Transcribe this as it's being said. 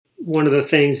one of the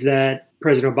things that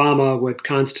President Obama would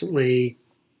constantly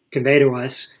convey to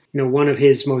us, one of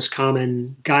his most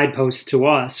common guideposts to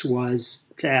us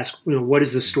was to ask, what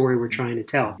is the story we're trying to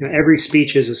tell? Every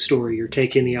speech is a story. You're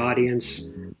taking the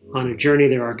audience on a journey.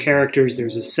 There are characters,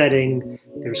 there's a setting,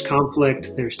 there's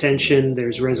conflict, there's tension,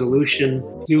 there's resolution.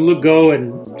 You go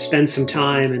and spend some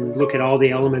time and look at all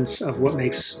the elements of what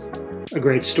makes a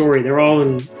great story. They're all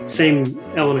in the same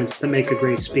elements that make a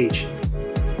great speech.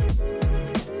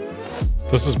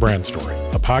 This is Brand Story,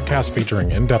 a podcast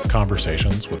featuring in-depth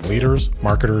conversations with leaders,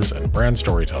 marketers, and brand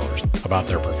storytellers about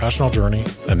their professional journey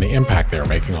and the impact they are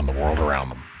making on the world around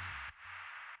them.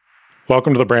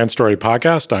 Welcome to the Brand Story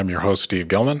podcast. I'm your host, Steve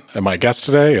Gilman, and my guest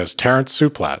today is Terence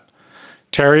Szuplat.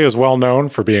 Terry is well known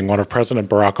for being one of President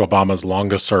Barack Obama's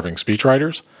longest-serving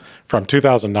speechwriters. From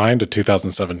 2009 to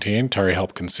 2017, Terry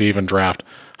helped conceive and draft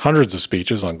hundreds of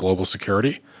speeches on global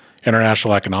security,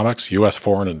 international economics, U.S.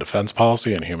 foreign and defense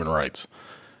policy, and human rights.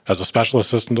 As a special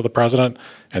assistant to the president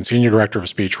and senior director of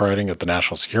speechwriting at the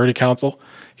National Security Council,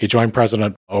 he joined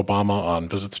President Obama on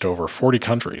visits to over 40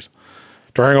 countries.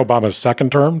 During Obama's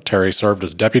second term, Terry served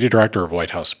as deputy director of White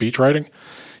House speechwriting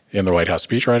in the White House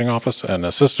speechwriting office and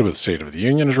assisted with State of the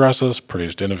Union addresses,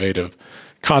 produced innovative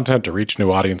content to reach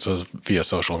new audiences via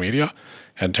social media,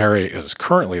 and Terry is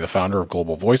currently the founder of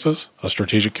Global Voices, a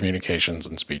strategic communications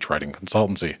and speechwriting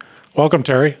consultancy. Welcome,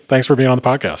 Terry. Thanks for being on the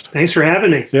podcast. Thanks for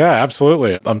having me. Yeah,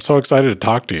 absolutely. I'm so excited to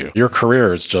talk to you. Your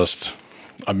career is just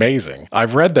amazing.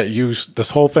 I've read that this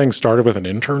whole thing started with an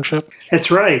internship.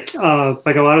 That's right.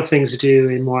 Like a lot of things do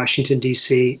in Washington,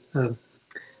 D.C.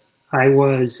 I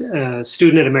was a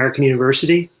student at American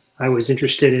University. I was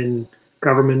interested in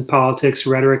government, politics,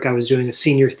 rhetoric. I was doing a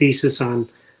senior thesis on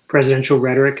presidential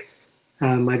rhetoric.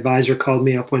 My advisor called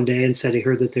me up one day and said he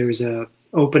heard that there was an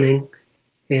opening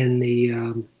in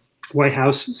the White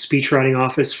House speechwriting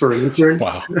office for an intern.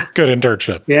 Wow, good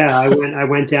internship. Yeah, I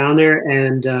went down there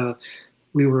and I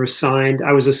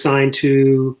was assigned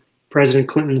to President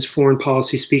Clinton's foreign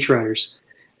policy speechwriters.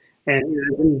 And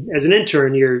as an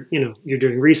intern, you're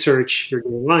doing research, you're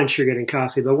doing lunch, you're getting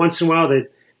coffee, but once in a while they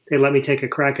let me take a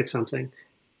crack at something.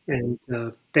 And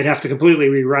they'd have to completely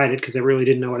rewrite it because I really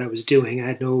didn't know what I was doing. I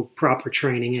had no proper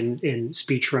training in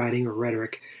speech writing or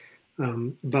rhetoric.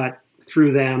 But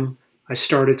through them, I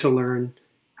started to learn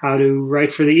how to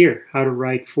write for the ear, how to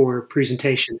write for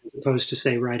presentation, as opposed to,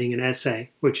 say, writing an essay,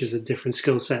 which is a different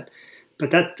skill set.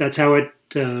 But that's how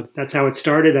it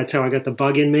started. That's how I got the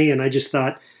bug in me. And I just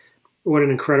thought, what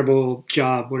an incredible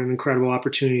job, what an incredible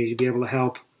opportunity to be able to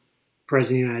help the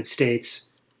President of the United States,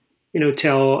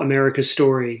 tell America's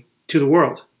story to the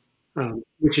world,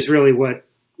 which is really what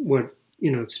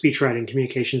speechwriting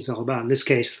communication is all about. In this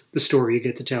case, the story you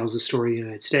get to tell is the story of the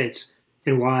United States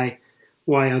and why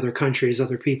other countries,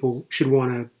 other people should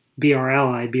want to be our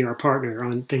ally, be our partner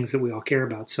on things that we all care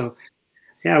about. So,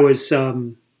 yeah, I was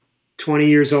 20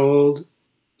 years old,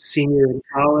 senior in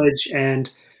college,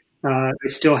 and I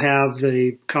still have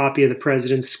the copy of the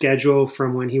president's schedule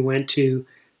from when he went to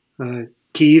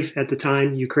Kyiv at the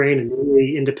time, Ukraine, a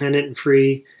newly independent and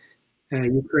free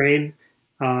Ukraine,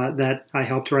 that I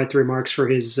helped write the remarks for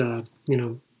his,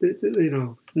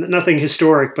 nothing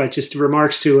historic, but just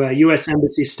remarks to U.S.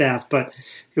 Embassy staff. But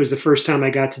it was the first time I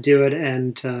got to do it,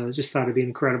 and just thought it'd be an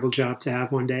incredible job to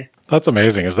have one day. That's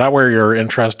amazing. Is that where your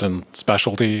interest and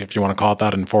specialty, if you want to call it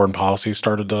that, in foreign policy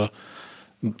started to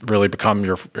really become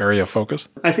your area of focus?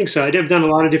 I think so. I've done a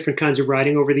lot of different kinds of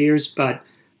writing over the years, but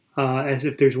as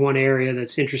if there's one area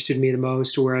that's interested me the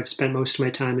most, or where I've spent most of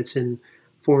my time, it's in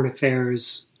foreign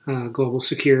affairs, global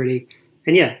security.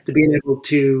 And yeah, to being able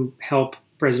to help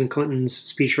President Clinton's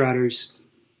speechwriters,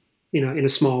 in a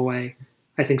small way,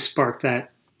 I think sparked that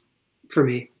for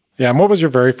me. Yeah, and what was your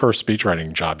very first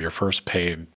speechwriting job, your first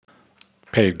paid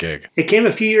gig? It came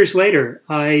a few years later.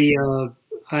 I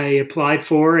applied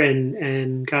for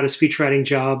and got a speechwriting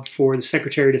job for the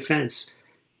Secretary of Defense.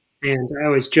 And I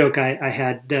always joke, I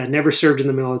had never served in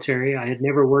the military. I had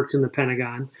never worked in the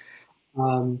Pentagon.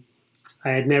 I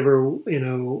had never,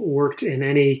 worked in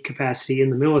any capacity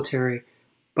in the military.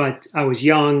 But I was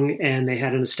young, and they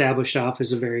had an established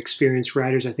office of very experienced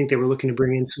writers. I think they were looking to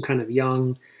bring in some kind of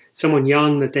someone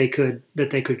young that they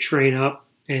could train up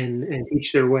and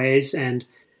teach their ways. And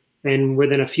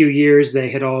within a few years,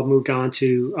 they had all moved on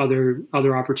to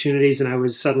other opportunities, and I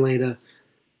was suddenly the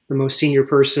most senior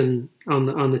person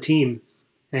on the team,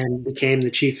 and became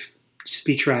the chief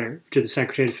speechwriter to the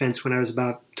Secretary of Defense when I was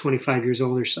about 25 years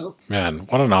old or so. Man,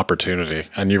 what an opportunity.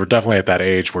 And you were definitely at that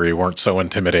age where you weren't so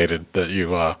intimidated that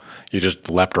you just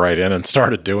leapt right in and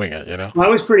started doing it, Well, I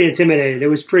was pretty intimidated. It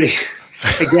was pretty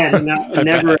again, I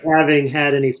never bet. having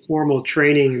had any formal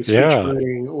training in speech Yeah.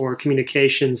 writing or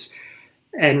communications,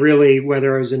 and really,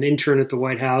 whether I was an intern at the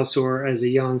White House or as a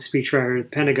young speechwriter at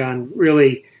the Pentagon,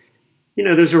 really,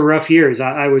 those were rough years.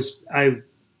 I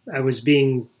was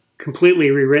being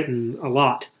completely rewritten a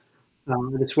lot.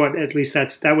 That's what, at least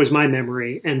that was my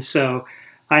memory, and so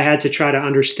I had to try to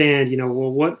understand,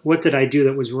 well, what did I do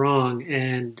that was wrong,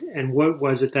 and what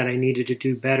was it that I needed to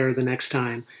do better the next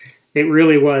time. It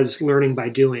really was learning by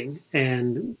doing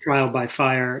and trial by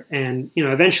fire, and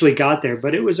eventually got there.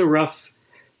 But it was a rough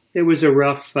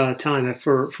time.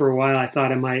 For a while, I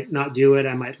thought I might not do it.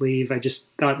 I might leave. I just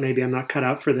thought maybe I'm not cut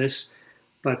out for this.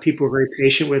 But people were very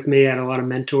patient with me. I had a lot of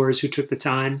mentors who took the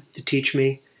time to teach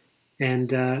me,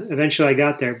 and eventually I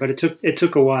got there. But it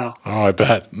took a while. Oh, I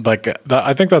bet. Like that,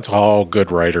 I think that's how all good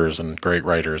writers and great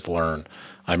writers learn.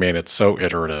 I mean, it's so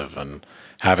iterative and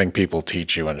having people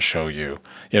teach you and show you.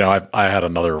 I've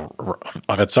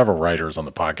had several writers on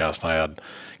the podcast. And I had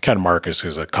Ken Marcus,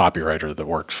 who's a copywriter that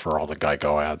works for all the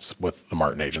Geico ads with the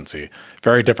Martin Agency.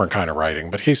 Very different kind of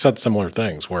writing, but he said similar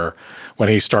things where when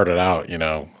he started out,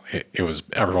 it was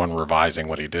everyone revising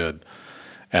what he did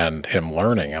and him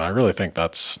learning. And I really think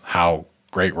that's how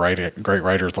great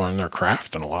writers learn their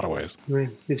craft in a lot of ways. Right.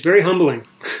 It's very humbling.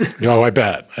 I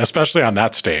bet, especially on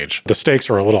that stage. The stakes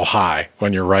are a little high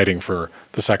when you're writing for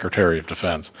the Secretary of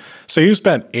Defense. So you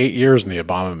spent 8 years in the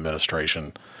Obama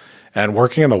administration, and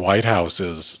working in the White House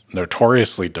is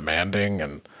notoriously demanding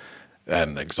and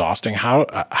exhausting. How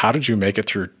did you make it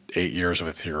through 8 years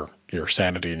with your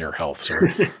sanity and your health, sir?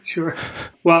 Sure.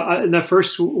 Well, the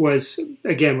first was,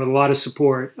 again, with a lot of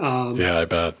support. Yeah, I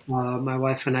bet. My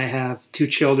wife and I have two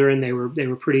children. They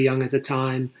were pretty young at the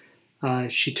time.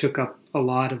 She took up a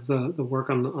lot of the work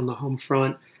on the home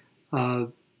front.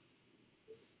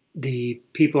 The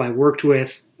people I worked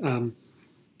with,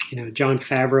 John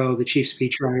Favreau, the chief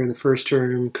speechwriter in the first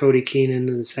term, Cody Keenan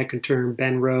in the second term,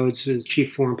 Ben Rhodes, the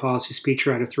chief foreign policy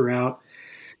speechwriter throughout.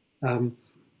 Um,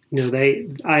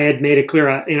 I had made it clear.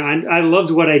 I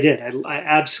loved what I did. I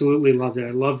absolutely loved it.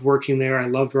 I loved working there. I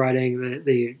loved writing.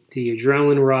 The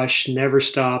adrenaline rush never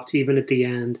stopped, even at the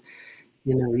end.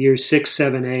 Years 6,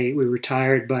 7, 8, we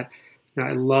retired, but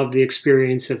I loved the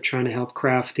experience of trying to help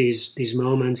craft these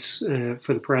moments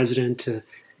for the president to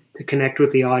connect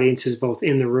with the audiences both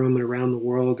in the room and around the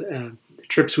world. The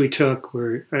trips we took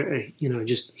were,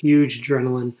 just huge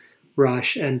adrenaline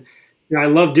rush, and I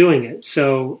loved doing it.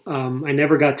 So I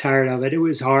never got tired of it. It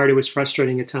was hard. It was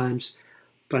frustrating at times,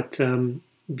 but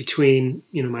between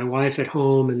my wife at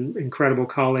home and incredible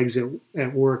colleagues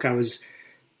at work, I was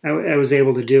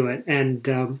able to do it. And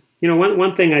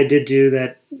one thing I did do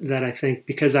that I think,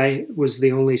 because I was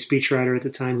the only speechwriter at the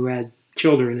time who had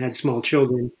small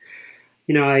children,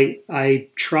 I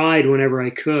tried whenever I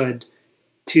could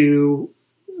to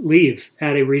leave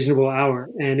at a reasonable hour.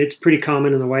 And it's pretty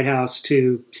common in the White House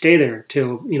to stay there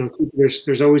till,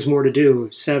 there's always more to do,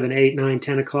 7, 8, 9,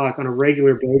 10 o'clock on a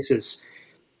regular basis.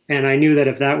 And I knew that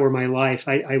if that were my life,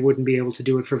 I wouldn't be able to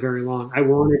do it for very long. I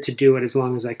wanted to do it as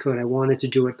long as I could. I wanted to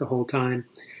do it the whole time.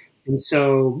 And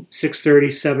so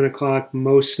 6:30, 7 o'clock,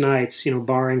 most nights,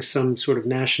 barring some sort of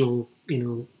national,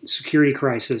 security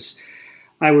crisis,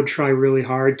 I would try really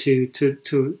hard to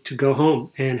go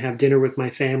home and have dinner with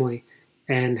my family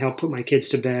and help put my kids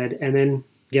to bed, and then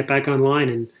get back online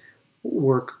and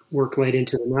work late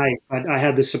into the night. But I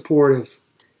had the support of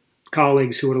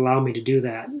colleagues who would allow me to do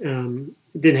that.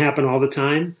 It didn't happen all the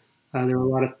time. There were a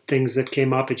lot of things that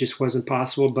came up. It just wasn't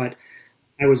possible, but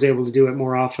I was able to do it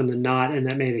more often than not, and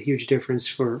that made a huge difference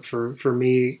for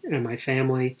me and my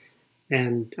family.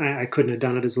 And I couldn't have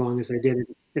done it as long as I did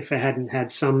if I hadn't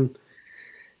had some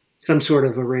sort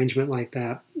of arrangement like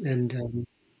that, and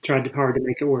tried hard to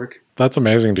make it work. That's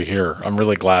amazing to hear. I'm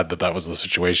really glad that was the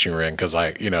situation you're in, because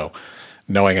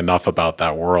knowing enough about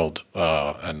that world,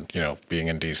 and being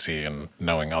in DC and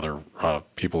knowing other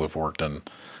people who've worked in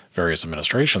various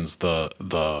administrations, the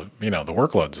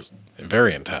workload's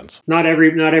very intense. Not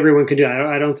everyone can do it.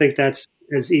 I don't think that's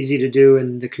as easy to do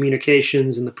in the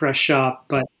communications and the press shop,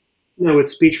 but with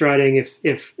speechwriting,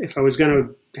 if I was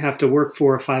going to have to work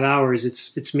 4 or 5 hours,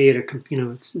 it's me at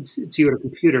it's you at a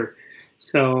computer.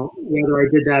 So whether I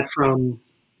did that from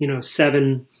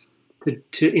 7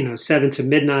 to 7 to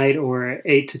midnight, or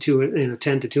 8 to 2,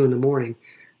 10 to 2 in the morning,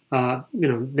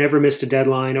 never missed a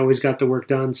deadline, always got the work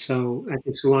done. So I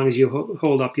think so long as you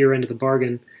hold up your end of the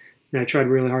bargain, I tried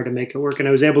really hard to make it work, and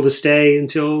I was able to stay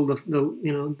until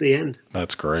the end.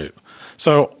 That's great.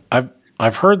 So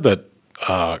I've heard that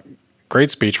great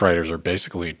speechwriters are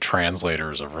basically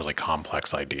translators of really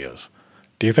complex ideas.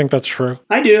 Do you think that's true?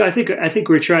 I do. I think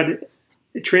we tried.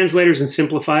 Translators and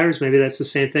simplifiers, maybe that's the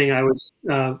same thing.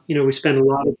 We spend a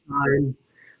lot of time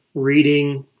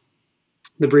reading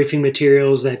the briefing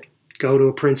materials that go to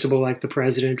a principal like the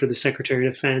president or the secretary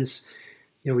of defense.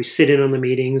 We sit in on the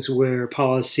meetings where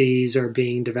policies are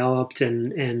being developed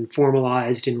and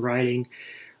formalized in writing.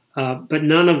 But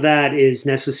none of that is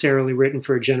necessarily written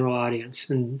for a general audience.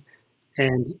 And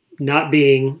not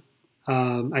being,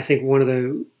 I think one of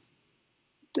the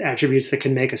attributes that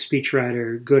can make a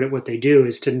speechwriter good at what they do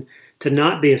is to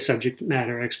not be a subject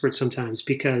matter expert sometimes,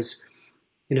 because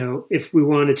if we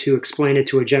wanted to explain it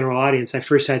to a general audience, I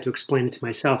first had to explain it to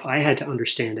myself. I had to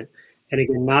understand it. And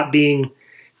again, not being,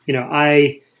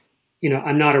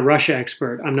 I'm not a Russia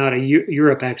expert. I'm not a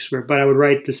Europe expert, but I would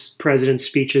write this president's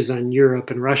speeches on Europe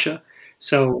and Russia.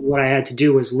 So what I had to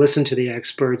do was listen to the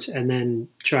experts and then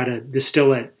try to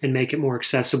distill it and make it more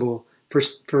accessible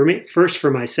first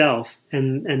for myself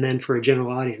and then for a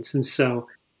general audience. And so,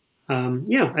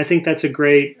 I think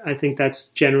I think that's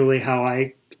generally how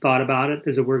I thought about it,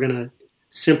 is that we're going to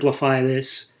simplify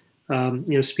this.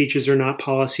 Speeches are not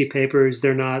policy papers.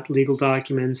 They're not legal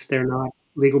documents. They're not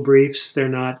legal briefs. They're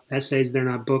not essays. They're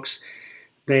not books.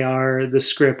 They are the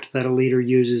script that a leader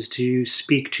uses to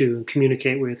speak to and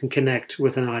communicate with and connect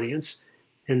with an audience.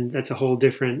 And that's a whole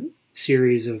different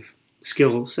series of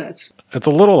skill sets. It's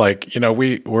a little like,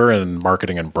 we're in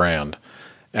marketing and brand,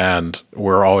 and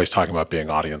we're always talking about being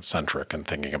audience centric and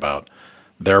thinking about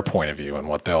their point of view and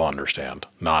what they'll understand,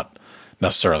 not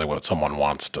necessarily what someone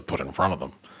wants to put in front of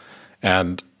them.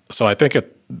 And so I think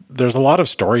there's a lot of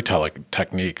storytelling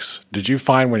techniques. Did you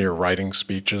find when you're writing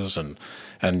speeches, and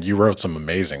you wrote some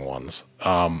amazing ones,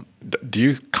 do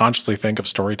you consciously think of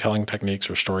storytelling techniques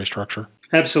or story structure?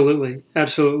 Absolutely.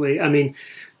 Absolutely. I mean,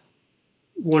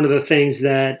 one of the things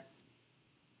that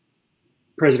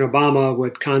President Obama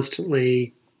would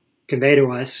constantly convey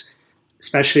to us,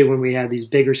 especially when we had these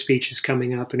bigger speeches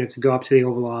coming up and have to go up to the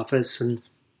Oval Office and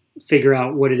figure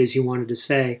out what it is he wanted to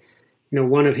say.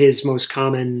 One of his most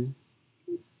common,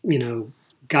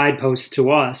 guideposts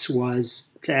to us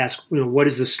was to ask, what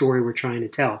is the story we're trying to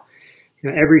tell?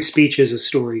 Every speech is a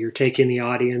story. You're taking the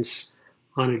audience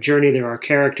on a journey. There are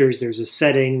characters, there's a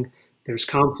setting, there's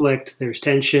conflict, there's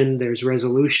tension, there's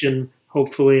resolution,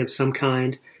 hopefully of some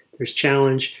kind, there's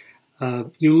challenge.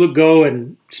 Go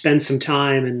and spend some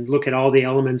time and look at all the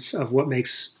elements of what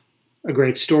makes a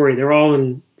great story. They're all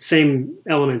in the same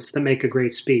elements that make a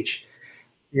great speech.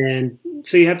 And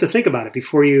so you have to think about it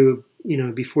before you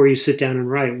sit down and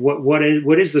write.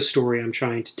 What is the story I'm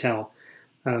trying to tell?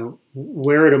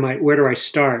 Where do I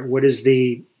start? What's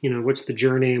the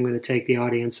journey I'm going to take the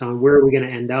audience on? Where are we going to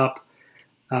end up?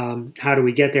 How do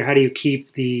we get there? How do you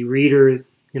keep the reader,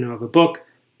 of a book,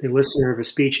 the listener of a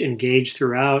speech, engaged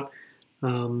throughout?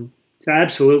 So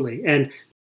absolutely. And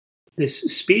this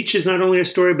speech is not only a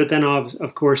story, but then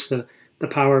of course the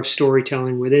power of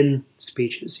storytelling within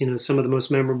speeches. Some of the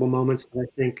most memorable moments that I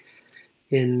think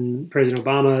in President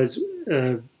Obama's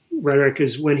rhetoric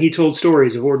is when he told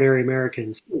stories of ordinary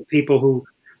Americans, people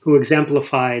who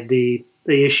exemplified the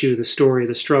issue, the story,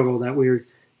 the struggle that we're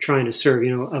trying to serve.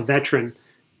 A veteran.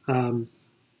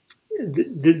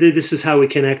 This is how we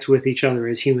connect with each other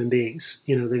as human beings.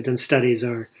 They've done studies.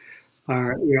 Our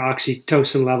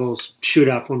oxytocin levels shoot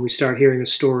up when we start hearing a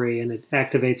story, and it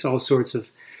activates all sorts of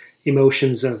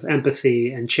emotions of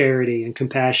empathy and charity and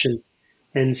compassion.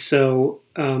 And so,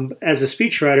 as a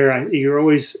speechwriter, you're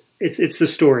always it's the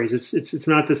stories. It's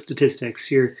not the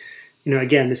statistics.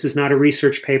 Again, this is not a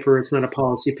research paper. It's not a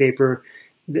policy paper.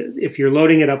 If you're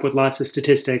loading it up with lots of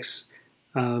statistics,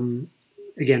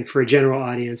 again, for a general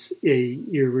audience,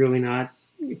 you're really not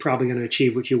probably going to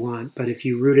achieve what you want. But if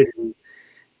you root it in,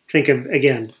 think of,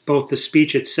 again, both the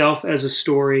speech itself as a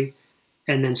story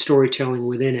and then storytelling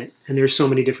within it. And there's so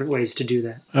many different ways to do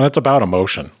that. And it's about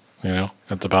emotion.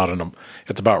 It's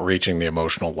about reaching the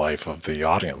emotional life of the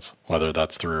audience, whether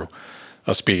that's through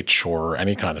a speech or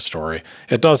any kind of story.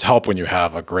 It does help when you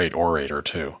have a great orator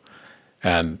too.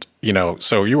 And,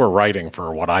 so you were writing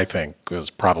for what I think is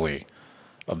probably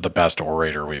the best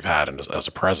orator we've had as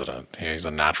a president. He's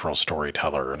a natural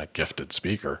storyteller and a gifted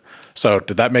speaker. So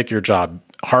did that make your job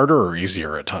harder or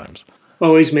easier at times?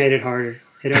 Always made it harder.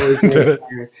 It always made it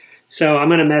harder. So I'm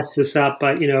going to mess this up,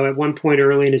 but at one point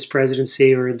early in his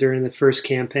presidency or during the first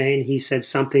campaign, he said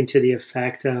something to the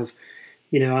effect of,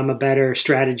 I'm a better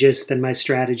strategist than my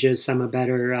strategists. I'm a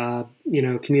better,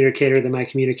 communicator than my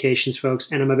communications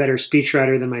folks, and I'm a better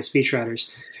speechwriter than my speechwriters.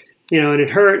 And it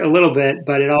hurt a little bit,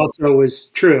 but it also was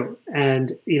true.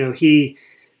 And he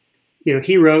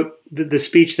wrote the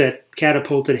speech that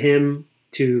catapulted him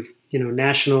to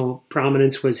national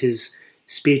prominence was his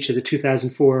speech at the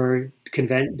 2004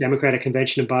 Democratic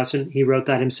Convention in Boston. He wrote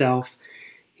that himself.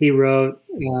 He wrote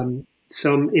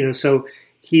so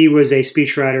he was a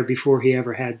speechwriter before he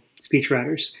ever had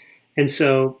speechwriters. And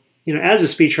so, as a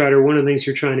speechwriter, one of the things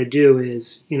you're trying to do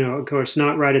is, of course,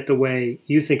 not write it the way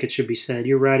you think it should be said.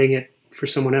 You're writing it for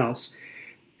someone else.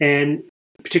 And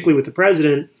particularly with the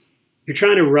president, you're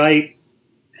trying to write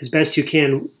as best you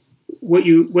can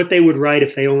what they would write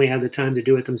if they only had the time to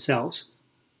do it themselves.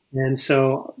 And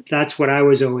so that's what I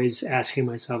was always asking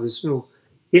myself is,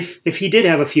 if he did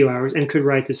have a few hours and could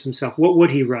write this himself, what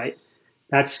would he write?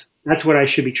 That's what I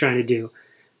should be trying to do.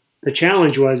 The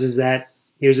challenge is that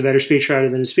he was a better speechwriter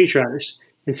than his speechwriters.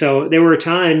 And so there were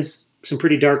times, some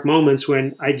pretty dark moments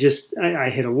when I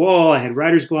hit a wall, I had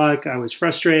writer's block, I was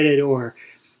frustrated, or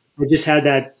I just had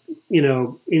that,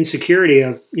 insecurity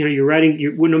of, you're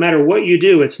writing, no matter what you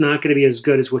do, it's not going to be as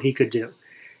good as what he could do.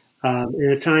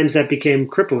 And at times that became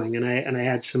crippling, and I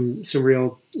had some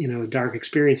real, dark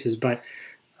experiences, but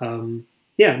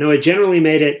it generally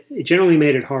made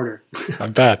it harder. I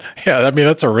bet. Yeah. I mean,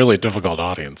 that's a really difficult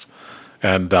audience.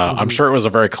 And I'm sure it was a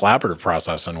very collaborative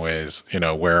process in ways,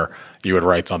 where you would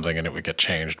write something and it would get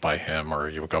changed by him, or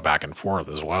you would go back and forth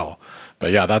as well.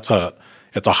 But yeah, it's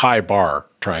a high bar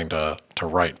trying to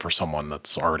write for someone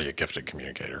that's already a gifted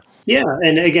communicator. Yeah,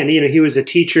 and again, he was a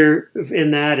teacher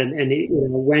in that, and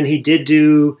when he did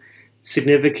do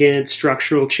significant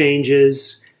structural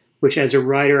changes, which as a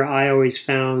writer I always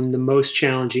found the most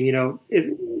challenging.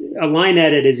 A line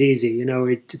edit is easy.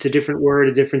 It's a different word,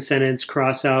 a different sentence,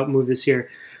 cross out, move this here.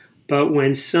 But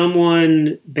when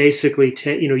someone basically,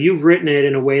 you've written it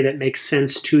in a way that makes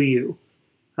sense to you.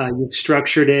 You've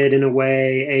structured it in a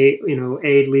way,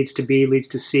 A leads to B, leads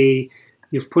to C.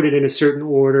 You've put it in a certain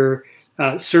order.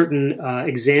 Certain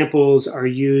examples are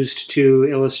used to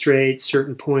illustrate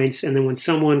certain points. And then when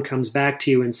someone comes back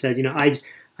to you and said,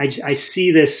 I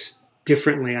see this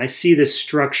differently. I see this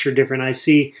structure different. I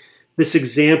see this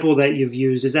example that you've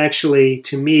used is actually,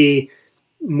 to me,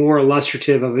 more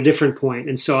illustrative of a different point.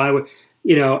 And so I would,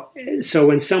 so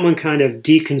when someone kind of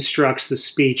deconstructs the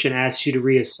speech and asks you to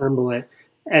reassemble it,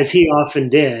 as he often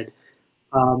did,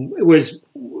 it was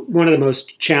one of the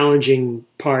most challenging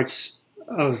parts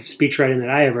of speechwriting that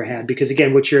I ever had. Because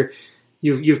again,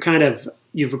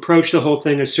 you've approached the whole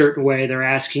thing a certain way. They're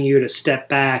asking you to step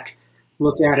back,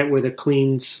 look at it with a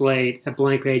clean slate, a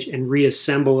blank page, and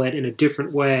reassemble it in a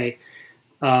different way.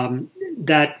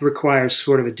 That requires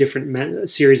sort of a different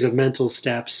series of mental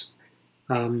steps,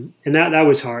 and that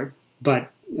was hard.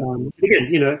 But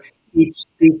again,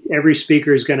 every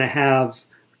speaker is going to have,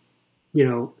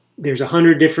 there's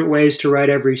 100 different ways to write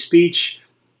every speech,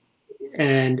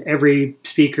 and every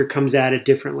speaker comes at it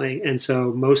differently. And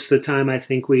so most of the time, I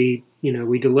think we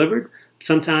delivered.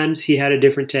 Sometimes he had a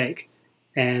different take,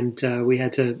 and we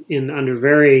had to, under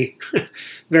very,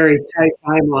 very tight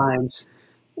timelines,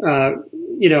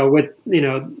 with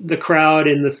the crowd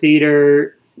in the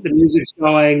theater, the music's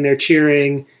going, they're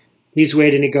cheering, he's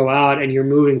waiting to go out, and you're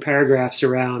moving paragraphs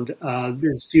around.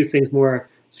 There's a few things more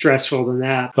stressful than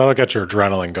that. That'll get your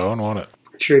adrenaline going, won't it?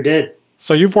 Sure did.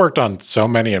 So you've worked on so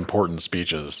many important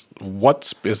speeches.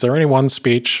 Is there any one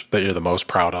speech that you're the most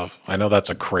proud of? I know that's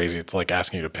it's like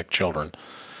asking you to pick children,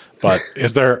 but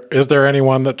is there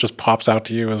anyone that just pops out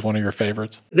to you as one of your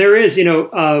favorites? There is.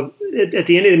 At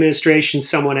the end of the administration,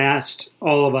 someone asked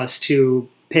all of us to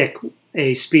pick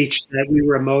a speech that we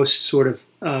were most sort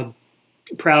of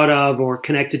proud of or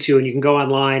connected to, and you can go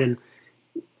online and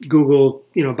Google,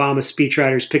 Obama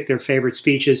speechwriters, pick their favorite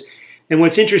speeches. And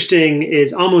what's interesting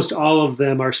is almost all of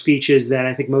them are speeches that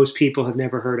I think most people have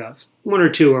never heard of. One or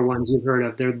two are ones you've heard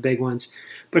of. They're the big ones.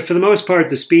 But for the most part,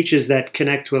 the speeches that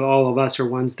connect with all of us are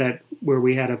ones where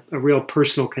we had a real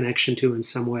personal connection to in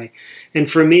some way. And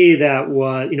for me, that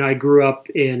was,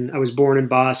 I was born in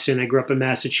Boston. I grew up in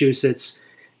Massachusetts.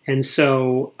 And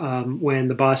so when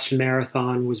the Boston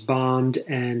Marathon was bombed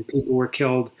and people were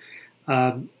killed,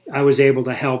 I was able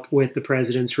to help with the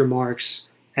president's remarks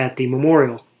at the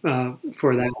memorial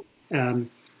for that,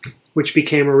 which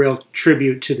became a real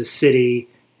tribute to the city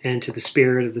and to the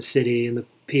spirit of the city and the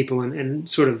people, and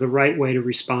sort of the right way to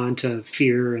respond to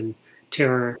fear and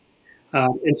terror.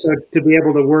 And so to be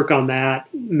able to work on that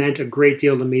meant a great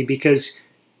deal to me because,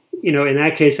 in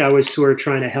that case, I was sort of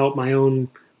trying to help my own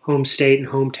home state and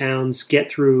hometowns get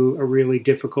through a really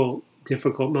difficult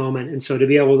moment. And so to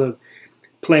be able to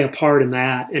play a part in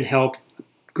that and help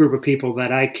a group of people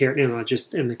that I care,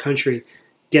 just in the country,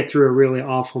 get through a really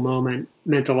awful moment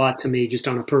meant a lot to me just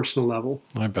on a personal level.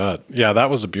 I bet. Yeah, that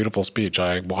was a beautiful speech.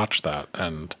 I watched that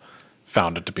and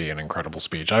found it to be an incredible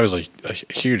speech. I was a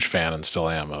huge fan and still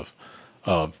am of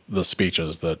of the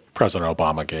speeches that President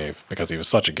Obama gave because he was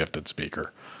such a gifted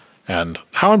speaker. And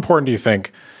how important do you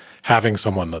think having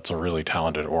someone that's a really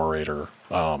talented orator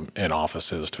in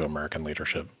office is to American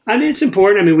leadership? I mean, it's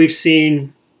important. I mean, we've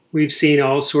seen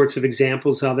all sorts of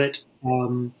examples of it.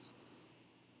 I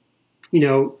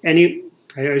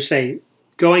would say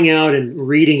going out and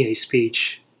reading a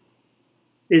speech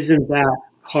isn't that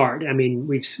hard. I mean,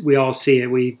 we all see it.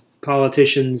 We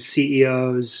politicians,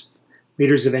 CEOs,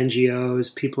 leaders of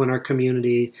NGOs, people in our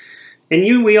community,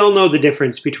 and we all know the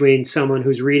difference between someone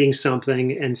who's reading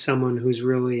something and someone who's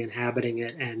really inhabiting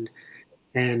it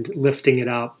and lifting it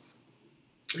up.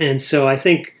 And so I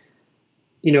think,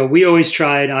 I always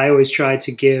tried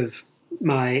to give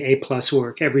my A+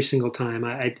 work every single time.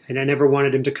 And I never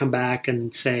wanted him to come back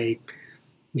and say,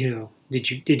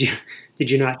 did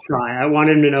you not try? I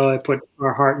wanted him to know I put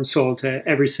our heart and soul to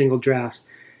every single draft.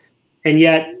 And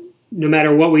yet, no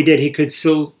matter what we did, he could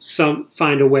still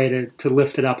find a way to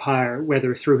lift it up higher,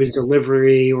 whether through his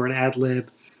delivery or an ad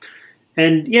lib.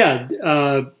 And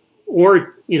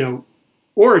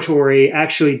oratory,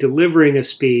 actually delivering a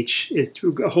speech, is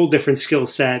through a whole different skill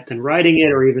set than writing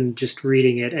it or even just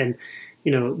reading it. And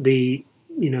the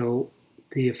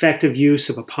effective use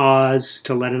of a pause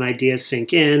to let an idea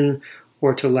sink in,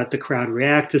 or to let the crowd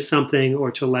react to something,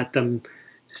 or to let them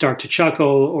start to chuckle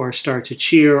or start to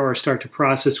cheer or start to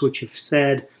process what you've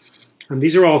said.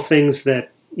 These are all things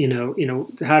that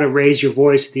how to raise your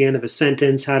voice at the end of a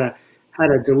sentence, how to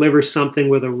deliver something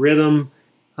with a rhythm.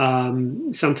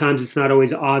 Sometimes it's not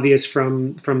always obvious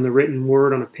from the written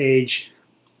word on a page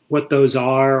what those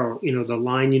are, or the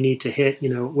line you need to hit.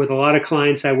 With a lot of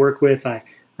clients I work with, I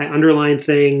underline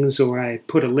things, or I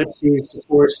put ellipses to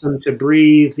force them to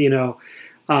breathe.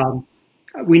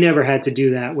 We never had to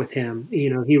do that with him.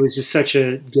 He was just such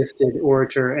a gifted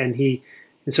orator, and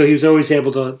so he was always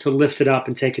able to lift it up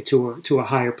and take it to a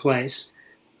higher place.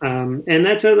 And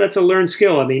that's a learned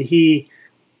skill. I mean,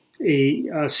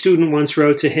 a student once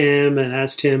wrote to him and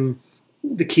asked him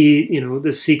the key,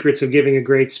 the secrets of giving a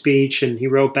great speech, and he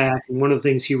wrote back. And one of the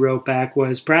things he wrote back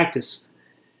was practice.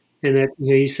 And that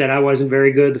he said, I wasn't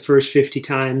very good the first 50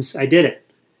 times I did it.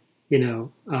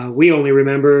 We only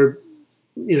remember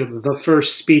the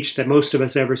first speech that most of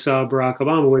us ever saw Barack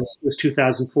Obama was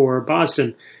 2004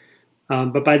 Boston.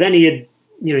 But by then he had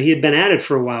been at it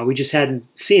for a while. We just hadn't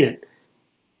seen it.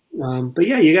 But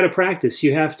yeah, you got to practice.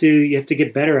 You have to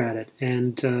get better at it.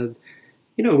 And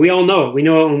we all know it. We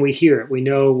know it when we hear it. We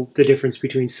know the difference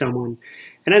between someone.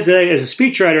 And as a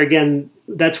speechwriter, again,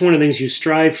 that's one of the things you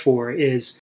strive for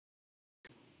is,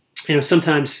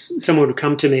 sometimes someone would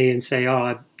come to me and say,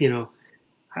 oh,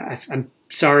 I'm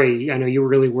sorry, I know you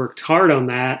really worked hard on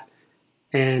that.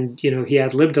 And, he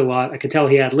had lived a lot. I could tell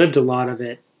he had lived a lot of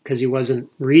it because he wasn't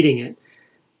reading it.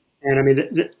 And I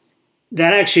mean,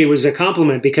 that actually was a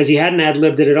compliment because he hadn't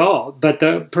ad-libbed it at all. But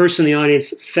the person in the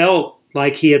audience felt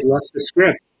like he had left the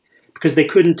script because they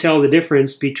couldn't tell the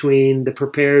difference between the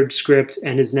prepared script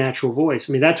and his natural voice.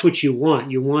 I mean, that's what you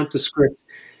want. You want the script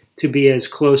to be as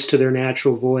close to their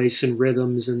natural voice and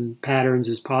rhythms and patterns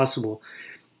as possible.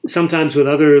 Sometimes with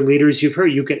other leaders you've heard,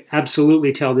 you could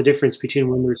absolutely tell the difference between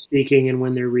when they're speaking and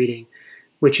when they're reading,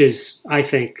 which is, I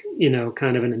think,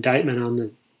 kind of an indictment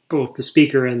on both the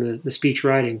speaker and the speech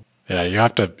writing. Yeah, you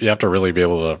have to really be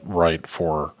able to write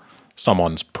for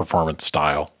someone's performance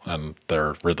style and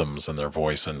their rhythms and their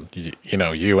voice, and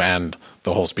you and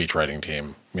the whole speech writing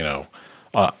team,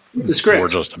 it's a script. We're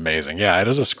just amazing. Yeah, it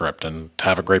is a script, and to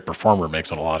have a great performer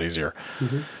makes it a lot easier.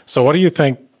 Mm-hmm. So what do you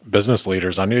think business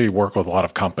leaders, I know you work with a lot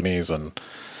of companies and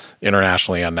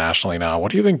internationally and nationally now,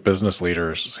 what do you think business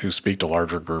leaders who speak to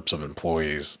larger groups of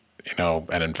employees,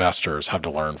 and investors have to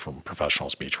learn from professional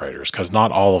speechwriters? Because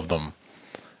not all of them,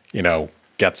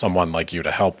 get someone like you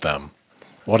to help them.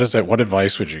 What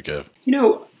advice would you give?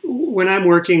 When I'm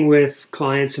working with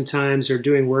clients sometimes or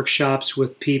doing workshops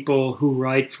with people who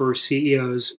write for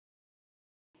CEOs,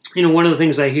 one of the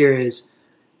things I hear is,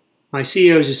 my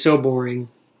CEOs is so boring.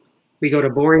 We go to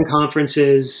boring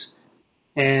conferences,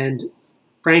 and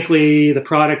frankly, the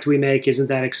product we make isn't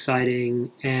that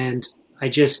exciting. And I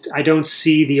don't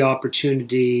see the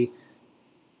opportunity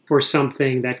for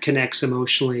something that connects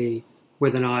emotionally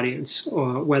with an audience,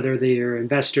 or whether they're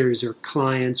investors or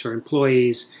clients or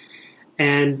employees.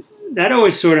 And that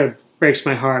always sort of breaks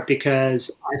my heart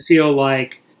because I feel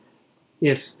like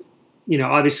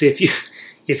obviously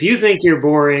if you think you're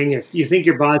boring, if you think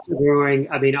your boss is boring,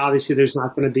 I mean, obviously there's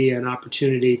not going to be an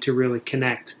opportunity to really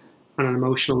connect on an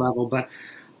emotional level. But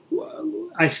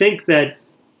I think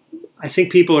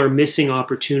people are missing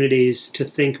opportunities to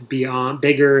think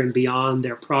bigger and beyond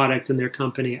their product and their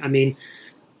company. I mean,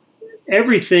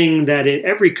 everything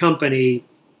every company,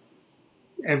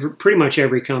 pretty much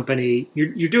every company,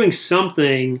 you're doing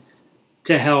something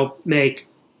to help make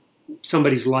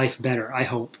somebody's life better, I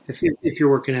hope, if you're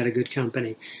working at a good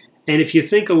company. And if you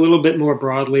think a little bit more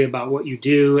broadly about what you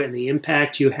do and the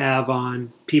impact you have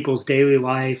on people's daily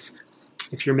life,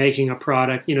 if you're making a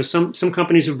product, some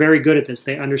companies are very good at this.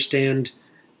 They understand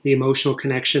the emotional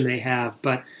connection they have.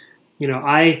 But,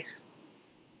 I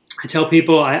tell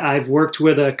people I've worked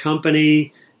with a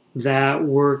company that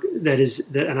is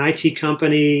an IT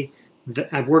company.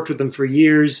 I've worked with them for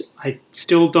years. I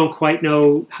still don't quite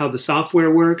know how the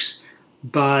software works,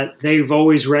 but they've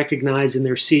always recognized, and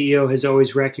their CEO has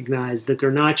always recognized, that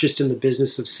they're not just in the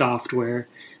business of software.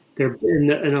 They're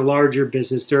in a larger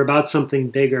business. They're about something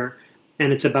bigger,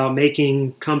 and it's about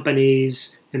making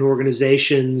companies and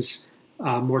organizations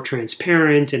more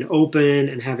transparent and open,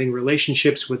 and having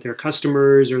relationships with their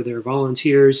customers or their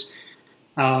volunteers.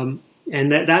 And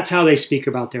that's how they speak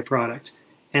about their product.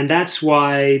 And that's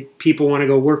why people want to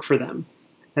go work for them.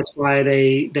 That's why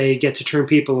they get to turn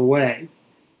people away,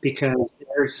 because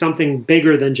there's something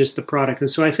bigger than just the product. And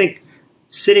so I think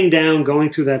sitting down, going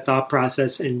through that thought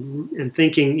process, and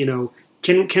thinking,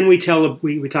 can we tell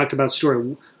we talked about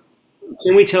story.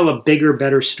 Can we tell a bigger,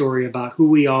 better story about who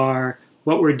we are,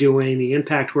 what we're doing, the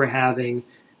impact we're having,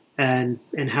 and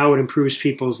how it improves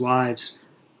people's lives?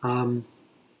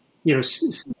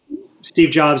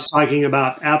 Steve Jobs, talking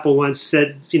about Apple, once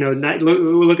said,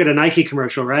 look at a Nike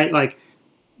commercial, right? Like,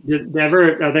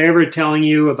 are they ever telling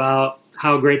you about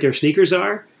how great their sneakers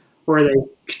are, or are they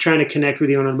trying to connect with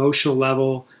you on an emotional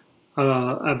level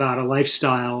about a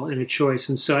lifestyle and a choice?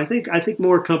 And so I think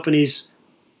more companies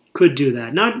could do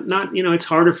that. Not it's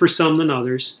harder for some than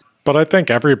others. But I think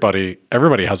everybody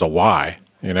has a why,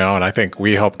 and I think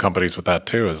we help companies with that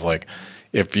too. Is like,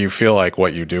 if you feel like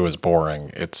what you do is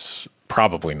boring, it's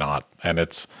probably not, and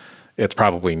it's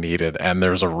probably needed, and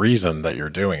there's a reason that you're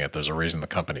doing it. There's a reason the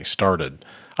company started.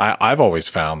 I've always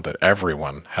found that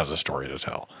everyone has a story to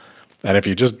tell, and if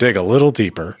you just dig a little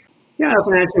deeper. Yeah, if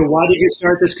I ask you, why did you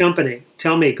start this company?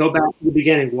 Tell me, go back to the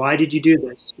beginning. Why did you do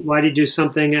this? Why did you do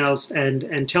something else?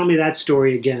 And tell me that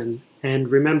story again. And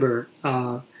remember,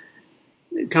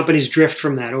 companies drift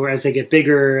from that, or as they get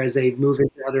bigger, as they move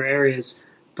into other areas.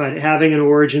 But having an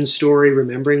origin story,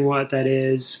 remembering what that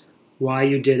is, why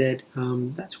you did it,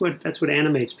 that's what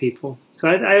animates people. So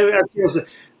I feel,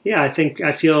 yeah,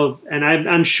 I feel, and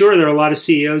I'm sure there are a lot of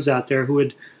CEOs out there who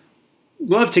would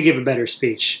love to give a better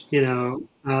speech. They'd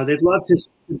love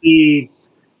to be,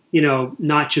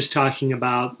 not just talking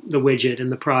about the widget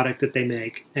and the product that they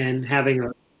make, and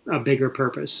having a bigger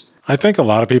purpose. I think a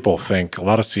lot of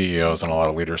CEOs and a lot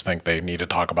of leaders think they need to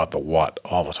talk about the what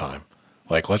all the time.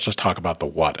 Like, let's just talk about the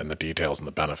what and the details and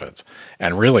the benefits.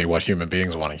 And really what human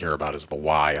beings want to hear about is the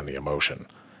why and the emotion,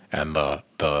 and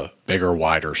the bigger,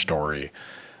 wider story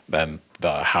than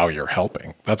the how you're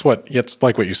helping. It's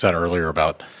like what you said earlier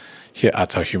about,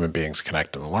 that's how human beings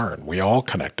connect and learn. We all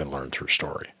connect and learn through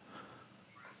story.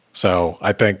 So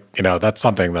I think, that's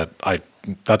something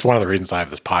that's one of the reasons I have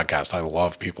this podcast. I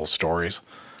love people's stories.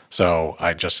 So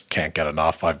I just can't get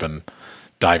enough. I've been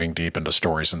diving deep into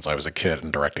stories since I was a kid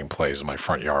and directing plays in my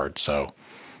front yard. So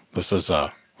this is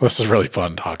really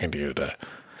fun talking to you today.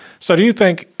 So do you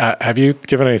think, have you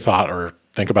given any thought or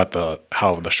think about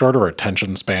how the shorter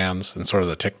attention spans and sort of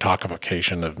the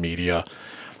TikTokification of media,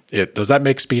 does that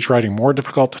make speech writing more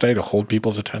difficult today to hold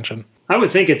people's attention? I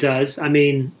would think it does. I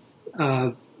mean,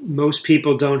 most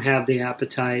people don't have the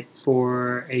appetite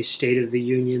for a State of the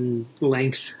Union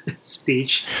length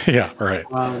speech. Yeah, right.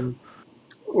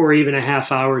 Or even a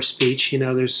half-hour speech.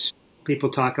 There's people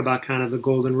talk about kind of the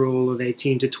golden rule of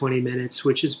 18 to 20 minutes,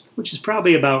 which is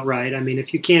probably about right. I mean,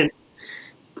 if you can't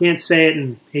say it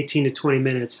in 18 to 20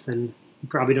 minutes, then you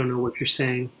probably don't know what you're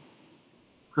saying.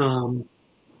 And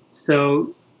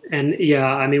yeah,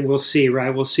 I mean, we'll see, right?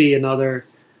 We'll see another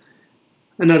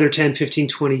 10, 15,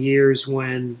 20 years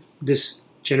when this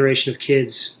generation of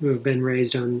kids who have been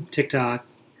raised on TikTok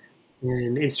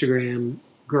and Instagram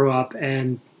grow up,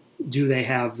 and do they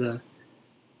have the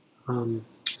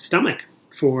stomach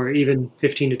for even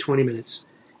 15 to 20 minutes?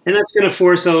 And that's going to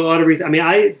force a lot of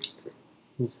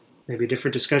it's maybe a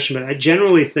different discussion, but I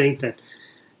generally think that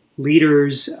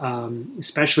leaders,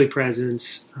 especially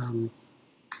presidents,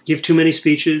 give too many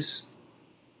speeches,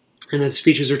 and that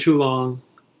speeches are too long.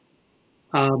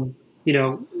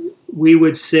 We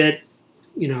would sit,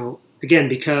 again,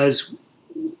 because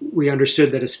we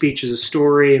understood that a speech is a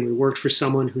story, and we worked for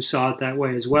someone who saw it that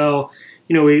way as well.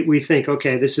 We think,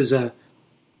 okay, this is a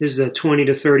 20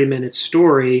 to 30 minute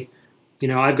story,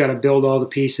 I've got to build all the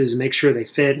pieces and make sure they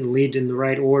fit and lead in the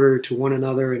right order to one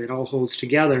another and it all holds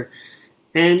together.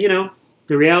 And,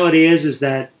 the reality is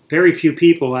that very few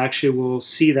people actually will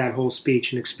see that whole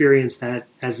speech and experience that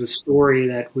as the story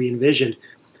that we envisioned.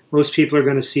 Most people are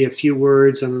going to see a few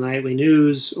words on the nightly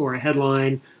news or a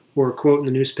headline or a quote in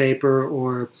the newspaper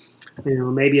or,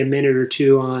 maybe a minute or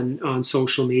two on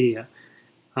social media.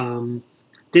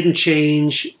 Didn't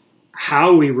change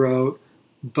how we wrote,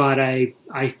 but I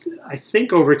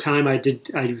think over time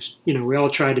we all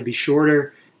tried to be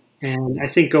shorter, and I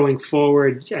think going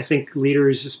forward, I think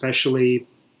leaders, especially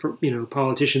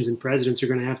politicians and presidents, are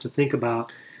going to have to think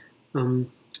about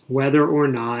whether or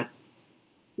not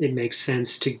it makes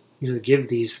sense to give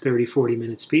these 30-40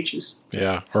 minute speeches.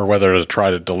 Yeah, or whether to try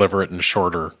to deliver it in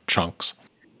shorter chunks.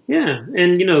 Yeah,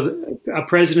 and a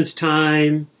president's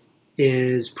time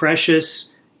is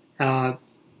precious.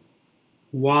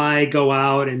 Why go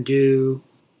out and do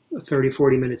a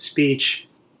 30-40 minute speech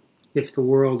if the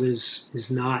world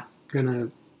is not going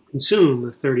to consume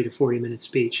a 30 to 40 minute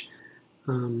speech?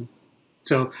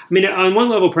 So, I mean, on one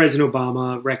level, President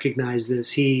Obama recognized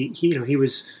this. He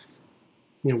was,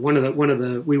 one of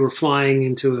the. We were flying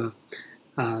into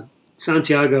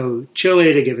Santiago,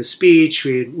 Chile, to give a speech.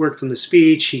 We had worked on the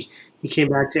speech. He came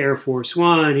back to Air Force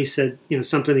One. He said,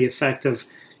 something to the effect of,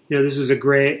 this is a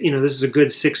good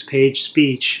 6-page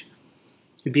speech.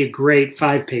 It'd be a great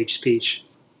 5-page speech,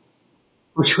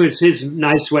 which was his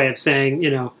nice way of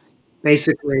saying,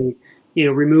 basically,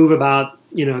 remove about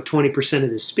 20%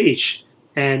 of the speech.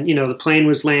 And the plane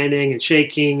was landing and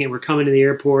shaking, and we're coming to the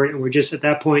airport, and we're just at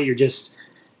that point, you're just,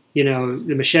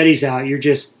 the machete's out. You're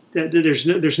just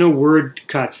there's no word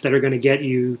cuts that are going to get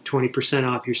you 20%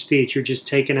 off your speech. You're just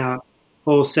taking out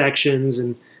whole sections,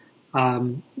 and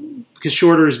because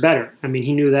shorter is better. I mean,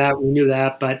 he knew that, we knew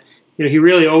that, but he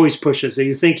really always pushes. So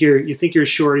you think you're as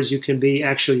short as you can be.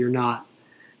 Actually, you're not.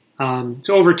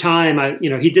 So over time,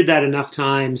 he did that enough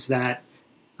times that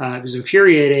it was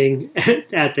infuriating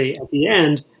at the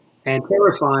end and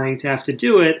terrifying to have to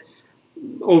do it.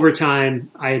 Over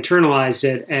time, I internalized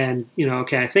it, and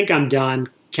okay, I think I'm done.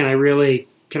 Can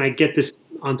I get this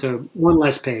onto one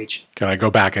less page? Can I go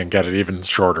back and get it even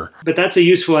shorter? But that's a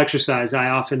useful exercise. I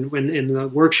often, when in the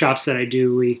workshops that I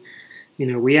do,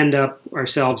 we end up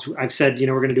ourselves. I've said, we're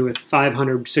going to do a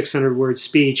 500, 600 word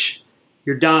speech.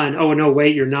 You're done. Oh no,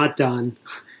 wait, you're not done.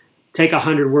 Take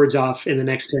 100 words off in the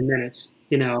next 10 minutes.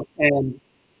 And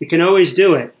you can always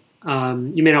do it.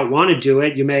 You may not want to do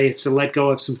it. You may have to let go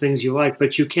of some things you like,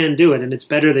 but you can do it. And it's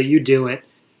better that you do it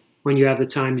when you have the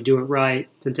time to do it right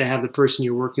than to have the person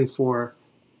you're working for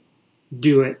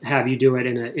have you do it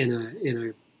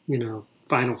in a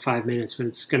final 5 minutes when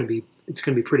it's going to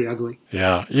be pretty ugly.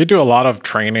 Yeah. You do a lot of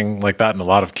training like that and a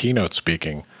lot of keynote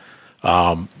speaking.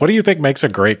 What do you think makes a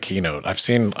great keynote? I've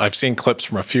seen clips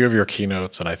from a few of your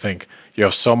keynotes, and I think you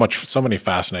have so many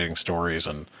fascinating stories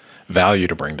and value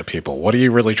to bring to people. What do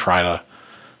you really try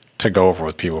to go over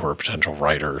with people who are potential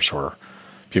writers or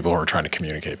people who are trying to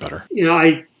communicate better?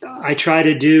 I try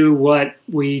to do what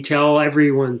we tell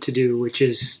everyone to do, which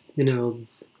is,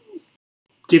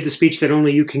 give the speech that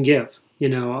only you can give.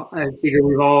 I figure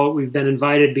we've been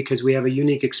invited because we have a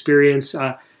unique experience.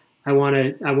 I want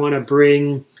to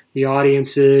bring the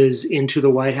audiences into the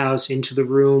White House, into the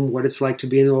room, what it's like to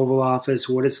be in the Oval Office,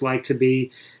 what it's like to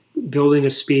be building a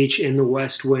speech in the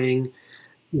West Wing,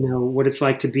 what it's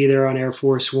like to be there on Air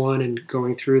Force One and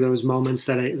going through those moments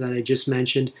that I just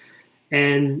mentioned,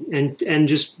 and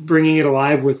just bringing it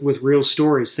alive with real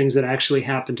stories, things that actually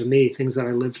happened to me, things that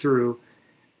I lived through.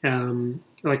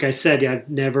 Like I said, I've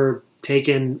never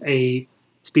taken a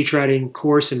speechwriting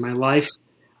course in my life.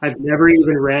 I've never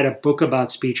even read a book about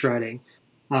speechwriting.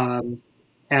 I'm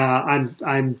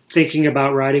thinking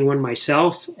about writing one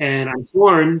myself, and I'm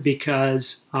torn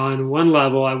because on one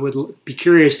level, I would be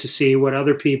curious to see what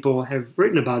other people have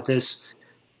written about this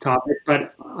topic.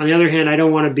 But on the other hand, I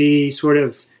don't want to be sort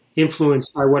of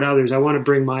influenced by what others. I want to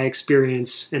bring my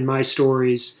experience and my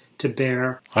stories to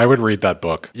bear. I would read that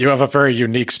book. You have a very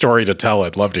unique story to tell.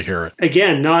 I'd love to hear it.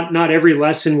 Again, not every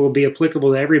lesson will be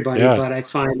applicable to everybody, but I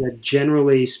find that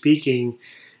generally speaking,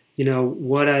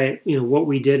 what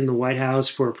we did in the White House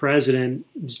for a president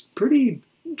is pretty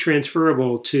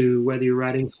transferable to whether you're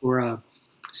writing for a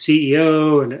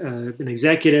CEO, an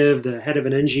executive, the head of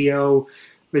an NGO,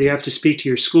 whether you have to speak to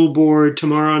your school board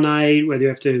tomorrow night, whether you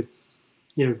have to,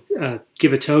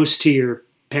 give a toast to your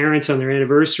parents on their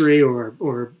anniversary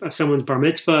or someone's bar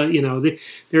mitzvah.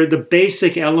 They're the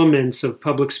basic elements of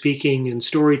public speaking and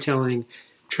storytelling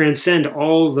transcend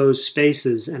all those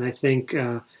spaces. And I think,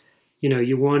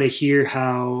 you want to hear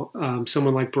how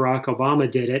someone like Barack Obama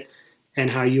did it. and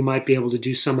how you might be able to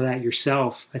do some of that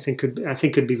yourself, I think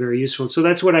could be very useful. So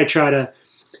that's what I try to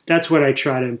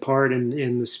impart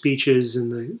in the speeches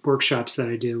and the workshops that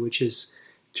I do, which is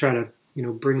try to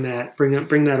bring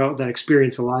that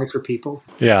experience alive for people.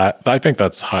 Yeah, I think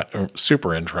that's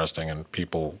super interesting, and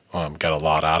people get a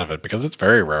lot out of it because it's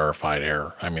very rarefied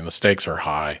air. I mean, the stakes are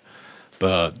high.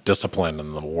 The discipline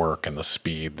and the work and the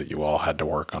speed that you all had to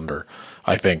work under,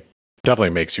 I think,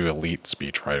 definitely makes you elite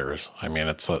speechwriters. I mean,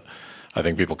 I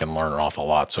think people can learn an awful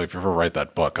lot. So if you ever write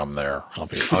that book, I'm there. I'll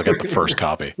get the first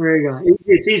copy. There you go.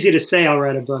 It's easy to say I'll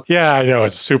write a book. Yeah, I know.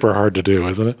 It's super hard to do,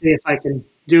 isn't it? If I can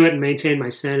do it and maintain my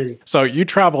sanity. So you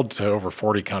traveled to over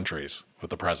 40 countries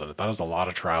with the president. That is a lot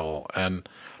of travel. And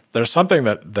there's something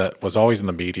that was always in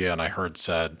the media, and I heard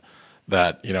said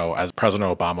that, as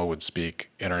President Obama would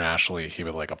speak internationally, he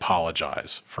would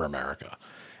apologize for America.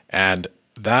 And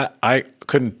that I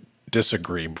couldn't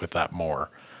disagree with that more.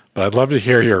 But I'd love to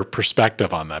hear your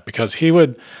perspective on that, because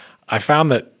I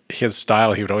found that his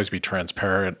style, he would always be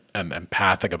transparent and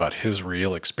empathic about his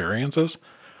real experiences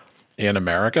in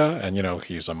America. And,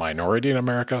 he's a minority in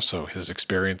America, so his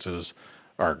experiences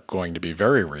are going to be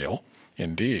very real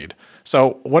indeed.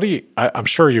 So I'm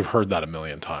sure you've heard that a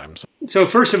million times. So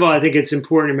first of all, I think it's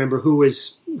important to remember who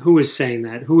was saying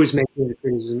that, who was making the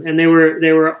criticism. And they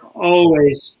were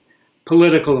always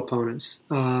political opponents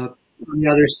on the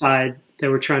other side that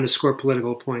were trying to score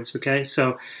political points. Okay.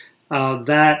 So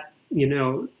that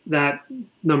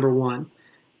number one.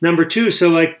 Number two,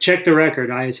 so check the record.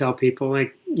 I tell people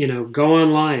go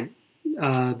online,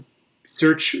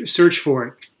 search for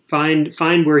it,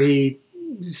 find where he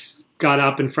got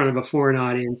up in front of a foreign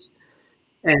audience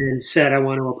and said, I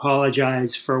want to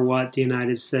apologize for what the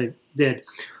United States did.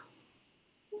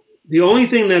 The only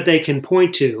thing that they can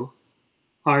point to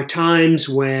are times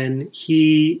when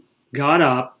he got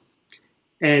up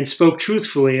and spoke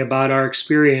truthfully about our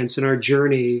experience and our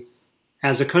journey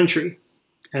as a country,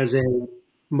 as a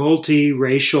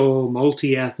multiracial,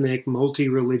 multi-ethnic,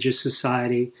 multi-religious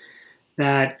society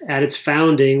that at its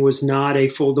founding was not a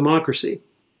full democracy,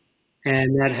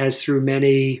 and that has through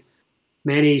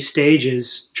many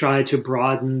stages tried to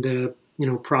broaden the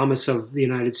promise of the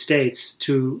United States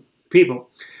to people.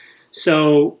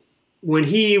 So when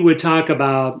he would talk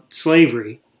about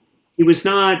slavery, he was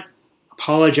not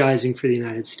apologizing for the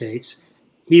United States.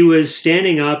 He was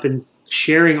standing up and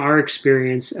sharing our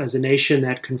experience as a nation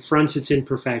that confronts its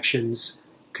imperfections,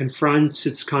 confronts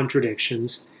its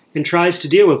contradictions, and tries to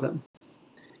deal with them.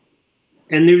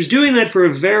 And he was doing that for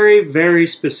a very, very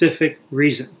specific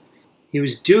reason. He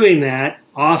was doing that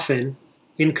often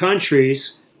in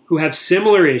countries who have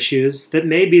similar issues that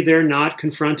maybe they're not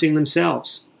confronting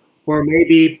themselves, or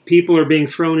maybe people are being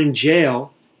thrown in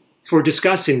jail for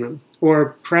discussing them,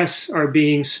 or press are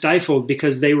being stifled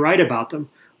because they write about them,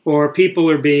 or people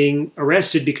are being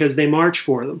arrested because they march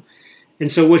for them.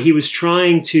 And so what he was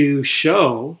trying to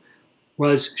show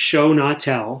was show, not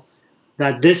tell,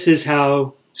 that this is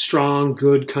how strong,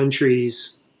 good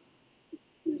countries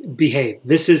behave.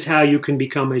 This is how you can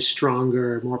become a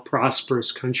stronger, more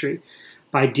prosperous country,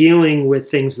 by dealing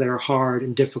with things that are hard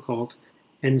and difficult.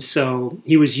 And so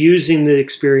he was using the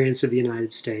experience of the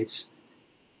United States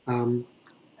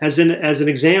as an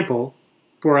example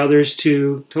for others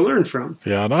to learn from.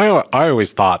 Yeah, and I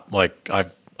always thought,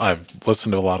 I've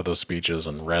listened to a lot of those speeches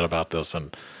and read about this,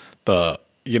 and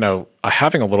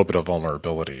having a little bit of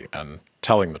vulnerability and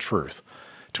telling the truth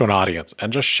to an audience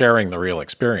and just sharing the real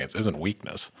experience isn't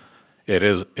weakness.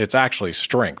 It's actually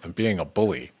strength, and being a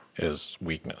bully is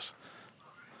weakness.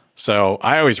 So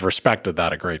I always respected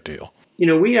that a great deal.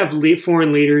 We have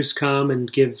foreign leaders come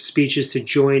and give speeches to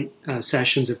joint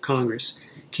sessions of Congress.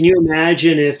 Can you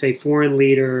imagine if a foreign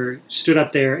leader stood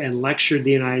up there and lectured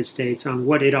the United States on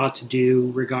what it ought to do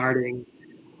regarding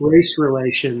race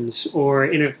relations,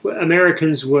 or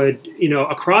Americans would,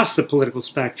 across the political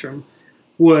spectrum,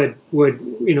 would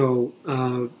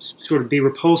sort of be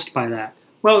repulsed by that?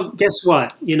 Well, guess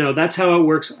what? That's how it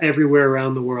works everywhere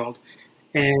around the world.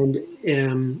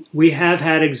 And we have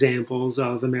had examples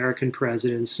of American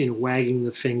presidents, wagging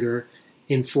the finger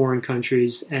in foreign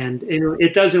countries, and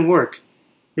it doesn't work.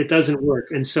 It doesn't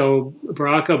work. And so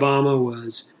Barack Obama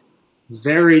was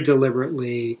very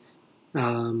deliberately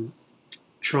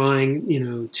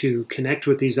trying, to connect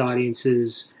with these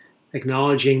audiences,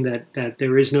 acknowledging that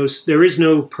there is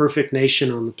no perfect nation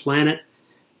on the planet.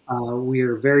 We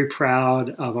are very proud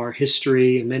of our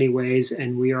history in many ways,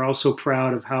 and we are also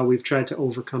proud of how we've tried to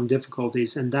overcome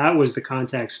difficulties. And that was the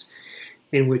context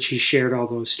in which he shared all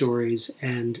those stories.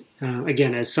 And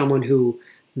again, as someone who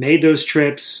made those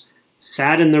trips,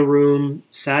 sat in the room,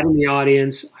 sat in the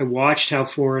audience. I watched how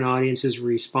foreign audiences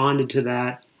responded to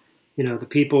that. The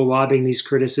people lobbing these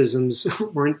criticisms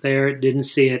weren't there, didn't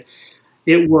see it.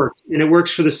 It worked. And it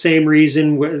works for the same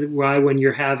reason why when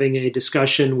you're having a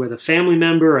discussion with a family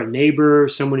member, a neighbor,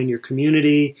 someone in your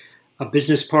community, a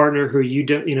business partner who you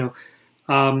don't,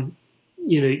 um,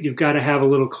 you've got to have a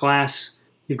little class.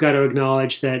 You've got to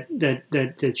acknowledge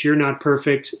that you're not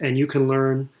perfect and you can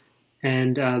learn,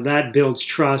 and that builds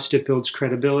trust. It builds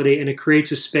credibility, and it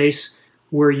creates a space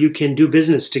where you can do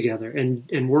business together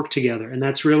and work together. And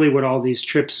that's really what all these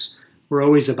trips were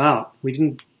always about.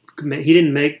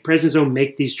 Presidents don't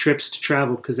make these trips to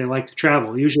travel because they like to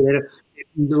travel. Usually they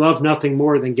love nothing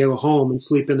more than go home and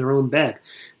sleep in their own bed.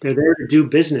 They're there to do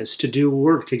business, to do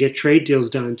work, to get trade deals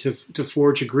done, to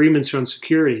forge agreements on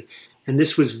security. And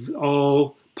this was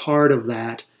all part of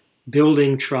that,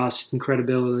 building trust and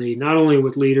credibility, not only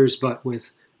with leaders, but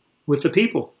with the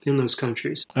people in those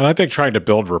countries. And I think trying to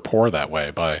build rapport that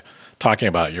way by talking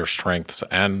about your strengths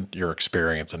and your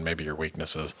experience and maybe your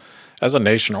weaknesses as a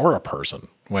nation or a person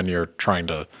when you're trying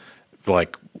to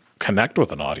connect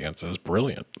with an audience is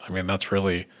brilliant. I mean, that's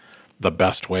really the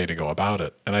best way to go about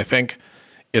it. And I think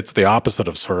it's the opposite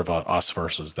of sort of a us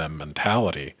versus them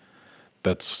mentality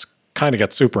that's kind of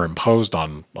gets superimposed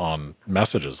on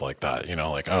messages like that,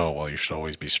 oh, well, you should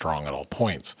always be strong at all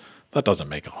points. That doesn't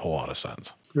make a whole lot of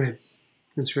sense. Right.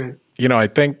 That's right. I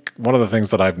think one of the things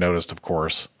that I've noticed, of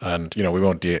course, and, we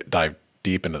won't dive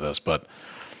deep into this, but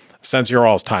since your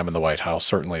all's time in the White House,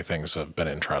 certainly things have been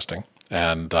interesting.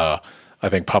 And I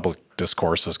think public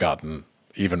discourse has gotten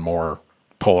even more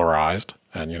polarized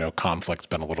and, conflict's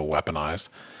been a little weaponized.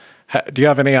 Do you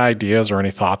have any ideas or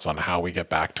any thoughts on how we get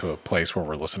back to a place where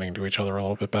we're listening to each other a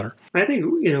little bit better? I think,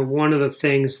 one of the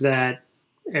things that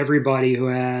everybody who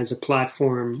has a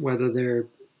platform, whether they're a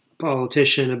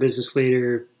politician, a business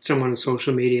leader, someone on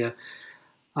social media,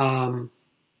 I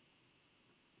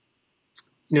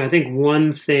think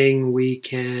one thing we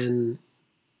can,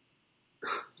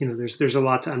 there's a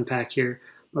lot to unpack here,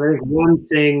 but I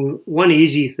think one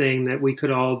easy thing that we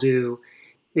could all do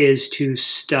is to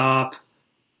stop,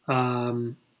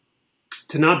 to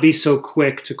not be so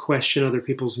quick to question other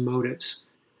people's motives.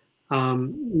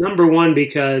 Number one,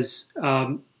 because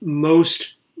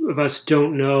most of us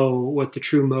don't know what the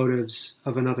true motives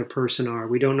of another person are.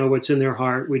 We don't know what's in their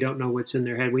heart. We don't know what's in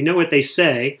their head. We know what they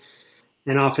say,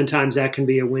 and oftentimes that can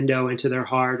be a window into their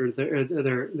heart or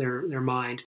their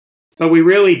mind. But we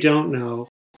really don't know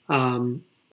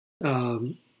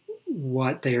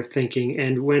what they are thinking.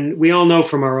 And when we all know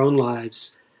from our own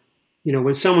lives,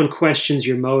 when someone questions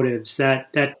your motives,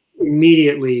 that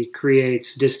immediately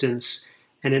creates distance,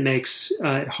 and it makes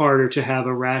it harder to have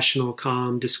a rational,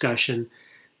 calm discussion.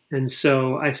 And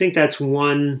so I think that's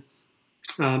one.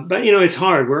 But it's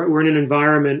hard. We're in an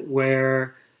environment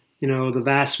where the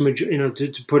vast majority.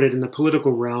 To put it in the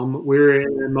political realm, we're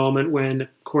in a moment when,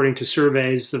 according to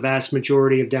surveys, the vast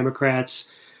majority of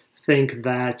Democrats think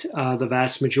that the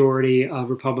vast majority of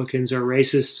Republicans are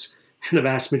racists, and the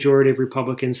vast majority of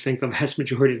Republicans think the vast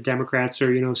majority of Democrats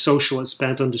are socialists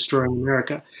bent on destroying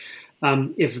America.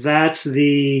 If that's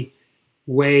the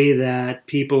way that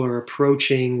people are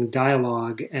approaching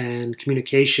dialogue and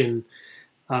communication,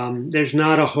 there's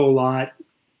not a whole lot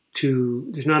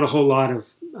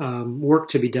of work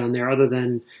to be done there, other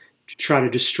than to try to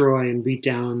destroy and beat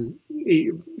down,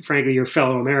 frankly, your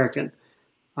fellow American.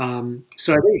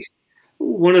 So I think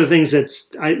one of the things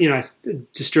that's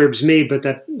disturbs me, but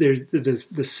that there's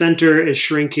the center is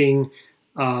shrinking.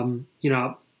 And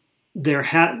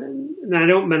I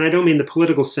don't mean the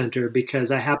political center,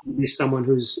 because I happen to be someone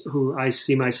who I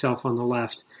see myself on the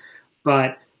left,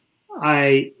 but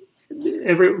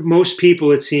most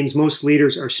people, it seems, most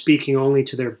leaders are speaking only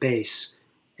to their base,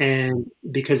 and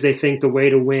because they think the way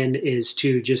to win is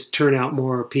to just turn out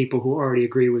more people who already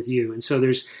agree with you. And so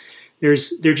there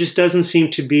just doesn't seem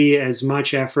to be as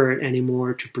much effort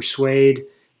anymore to persuade,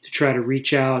 to try to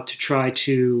reach out, to try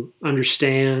to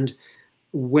understand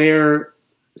where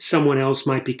someone else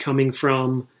might be coming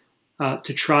from,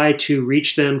 to try to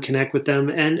reach them, connect with them,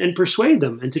 and persuade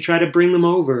them, and to try to bring them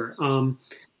over.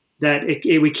 That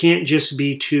we can't just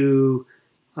be two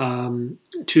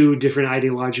different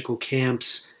ideological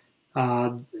camps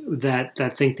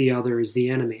that think the other is the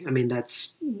enemy. I mean, the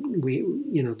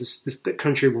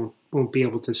country won't be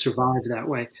able to survive that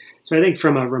way. So I think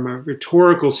from a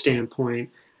rhetorical standpoint,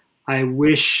 I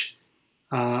wish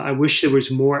there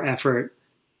was more effort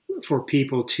for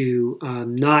people to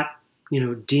not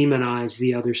demonize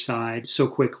the other side so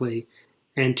quickly,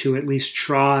 and to at least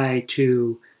try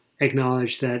to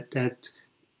acknowledge that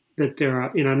there are,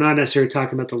 I'm not necessarily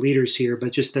talking about the leaders here,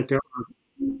 but just that there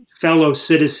fellow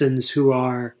citizens who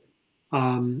are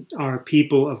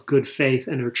people of good faith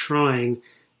and are trying,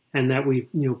 and that we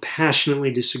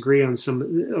passionately disagree on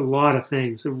a lot of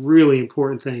things, really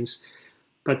important things,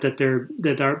 but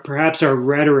perhaps our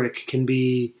rhetoric can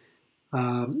be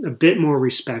a bit more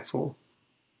respectful.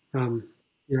 Um,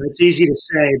 it's easy to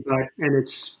say,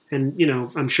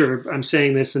 I'm sure I'm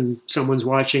saying this and someone's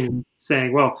watching and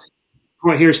saying, well,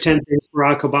 here's 10 things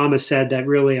Barack Obama said that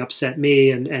really upset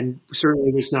me and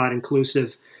certainly was not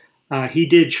inclusive. He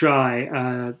did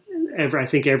try. I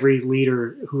think every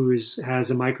leader who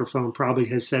has a microphone probably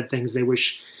has said things they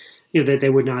wish, that they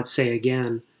would not say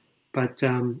again. But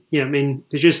I mean,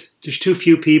 there's too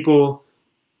few people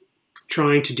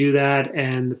trying to do that,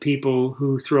 and the people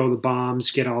who throw the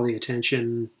bombs get all the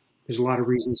attention. There's a lot of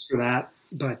reasons for that,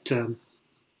 but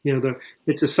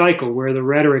it's a cycle where the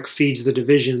rhetoric feeds the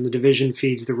division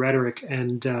feeds the rhetoric,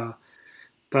 and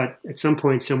but at some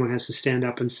point, someone has to stand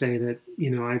up and say that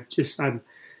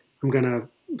I'm going to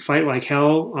fight like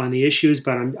hell on the issues,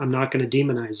 but I'm not going to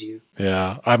demonize you.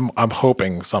 Yeah, I'm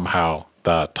hoping somehow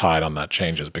the tide on that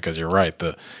changes, because you're right.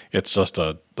 It's just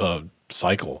a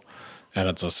cycle, and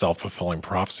it's a self-fulfilling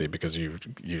prophecy, because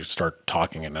you start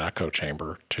talking in an echo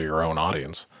chamber to your own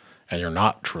audience, and you're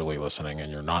not truly listening,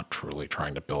 and you're not truly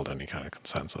trying to build any kind of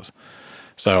consensus.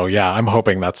 So yeah, I'm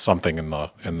hoping that's something in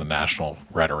the national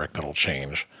rhetoric that'll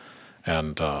change.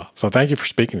 And so thank you for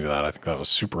speaking to that. I think that was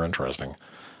super interesting.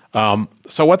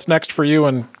 So what's next for you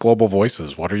in Global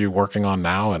Voices? What are you working on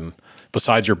now? And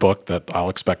besides your book that I'll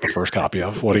expect the first copy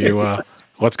of,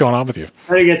 what's going on with you?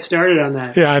 How to get started on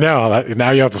that? Yeah, I know.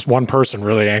 Now you have this one person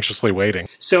really anxiously waiting.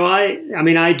 So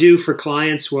I do for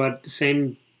clients the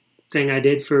same thing I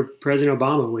did for President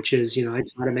Obama, which is, I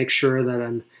try to make sure that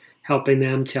I'm helping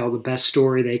them tell the best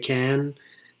story they can.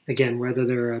 Again, whether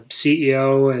they're a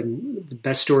CEO and the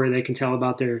best story they can tell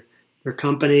about their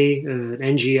company, an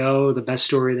NGO, the best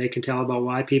story they can tell about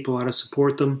why people ought to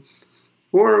support them,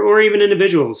 or even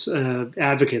individuals,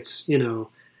 advocates,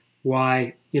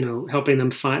 why, helping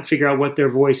them figure out what their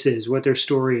voice is, what their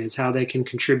story is, how they can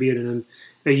contribute in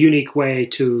a unique way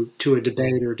to a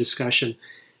debate or discussion.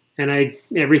 And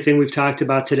everything we've talked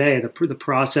about today, the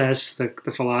process,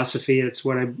 the philosophy, it's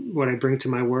what I bring to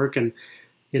my work. And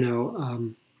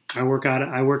I work out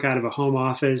of a home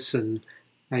office, and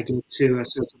I get to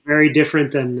so it's very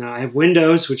different than I have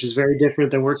windows, which is very different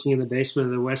than working in the basement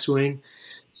of the West Wing.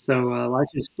 So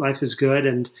life is good,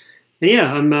 and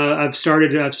yeah, I've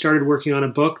started working on a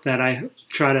book that I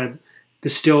try to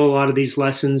distill a lot of these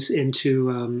lessons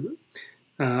into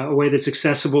a way that's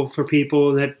accessible for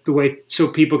people, so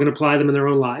people can apply them in their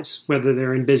own lives, whether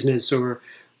they're in business or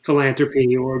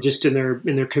philanthropy or just in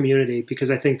their community.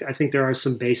 Because I think there are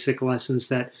some basic lessons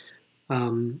that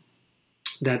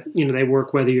they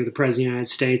work whether you're the president of the United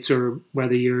States or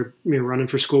whether you're running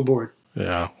for school board.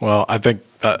 Yeah, well, I think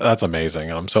that's amazing,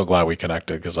 and I'm so glad we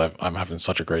connected, because I'm having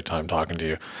such a great time talking to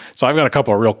you. So I've got a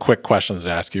couple of real quick questions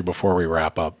to ask you before we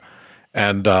wrap up.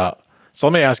 And so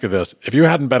let me ask you this: if you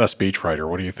hadn't been a speechwriter,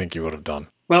 what do you think you would have done?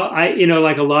 Well,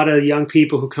 like a lot of young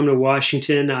people who come to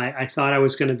Washington, I thought I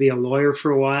was going to be a lawyer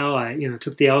for a while. I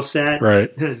took the LSAT,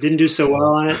 right? Didn't do so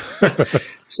well on it.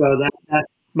 So that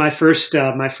my first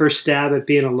stab at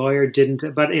being a lawyer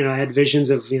didn't. But I had visions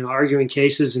of arguing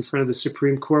cases in front of the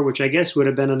Supreme Court, which I guess would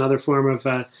have been another form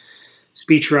of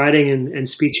speech writing and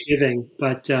speech giving.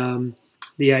 But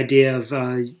the idea of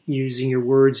using your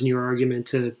words and your argument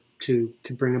to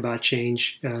bring about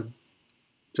change.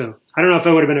 So I don't know if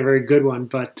I would have been a very good one,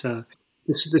 but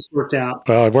this worked out.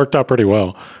 Well, it worked out pretty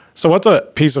well. So what's a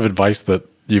piece of advice that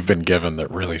you've been given that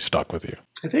really stuck with you?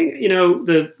 I think,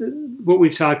 what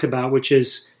we've talked about, which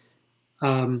is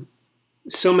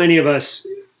so many of us,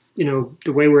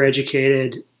 the way we're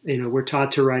educated, we're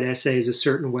taught to write essays a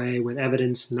certain way with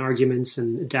evidence and arguments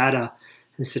and data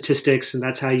and statistics, and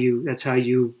that's how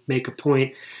you make a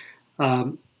point.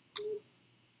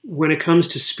 When it comes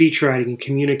to speech writing and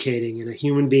communicating and a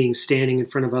human being standing in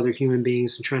front of other human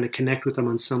beings and trying to connect with them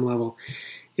on some level,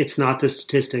 it's not the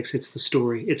statistics, it's the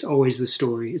story. It's always the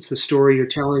story. It's the story you're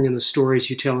telling and the stories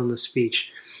you tell in the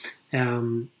speech.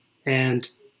 And,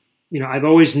 I've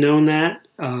always known that.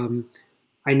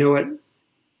 I know it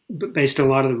based on a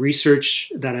lot of the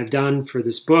research that I've done for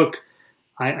this book.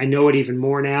 I know it even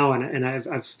more now, and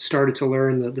I've started to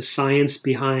learn the science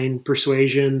behind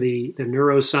persuasion, the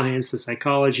neuroscience, the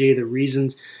psychology, the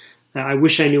reasons. I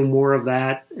wish I knew more of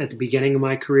that at the beginning of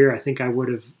my career. I think I would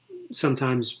have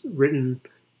sometimes written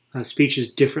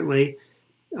speeches differently.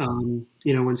 When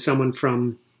someone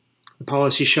from the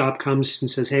policy shop comes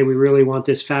and says, "Hey, we really want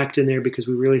this fact in there because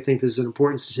we really think this is an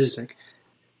important statistic,"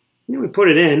 we put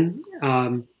it in.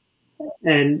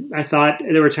 And I thought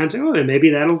there were times, oh, maybe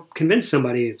that'll convince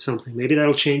somebody of something. Maybe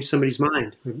that'll change somebody's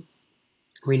mind.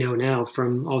 We know now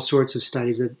from all sorts of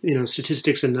studies that,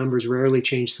 statistics and numbers rarely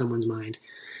change someone's mind.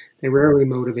 They rarely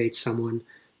motivate someone.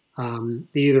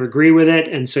 They either agree with it,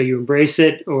 and so you embrace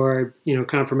it, or,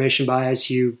 confirmation bias,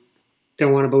 you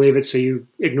don't want to believe it, so you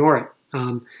ignore it.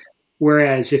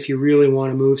 Whereas if you really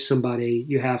want to move somebody,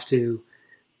 you have to,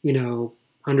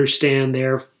 understand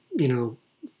their,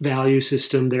 value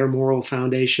system, their moral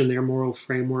foundation, their moral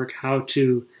framework, how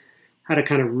to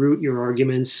kind of root your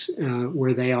arguments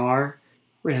where they are,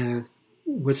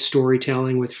 with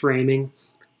storytelling, with framing.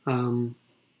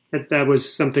 That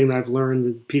was something that I've learned,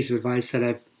 a piece of advice that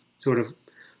I've sort of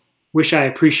wish I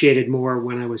appreciated more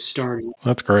when I was starting.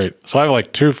 That's great. So I have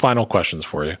like 2 final questions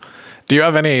for you. Do you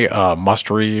have any must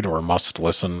read or must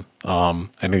listen,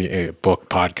 any book,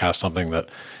 podcast, something that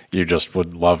you just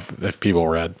would love if people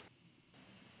read?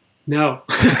 No.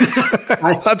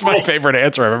 That's my favorite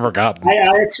answer I've ever gotten.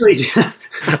 I actually,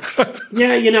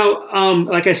 yeah,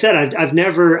 like I said, I've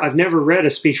never read a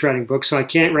speechwriting book, so I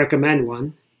can't recommend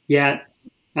one yet.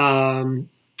 What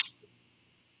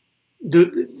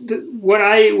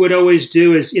I would always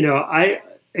do is,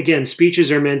 again,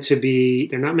 speeches are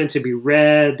they're not meant to be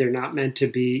read. They're not meant to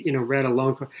be, read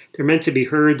alone. They're meant to be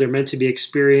heard. They're meant to be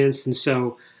experienced. And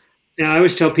so, I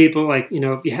always tell people, like,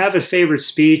 if you have a favorite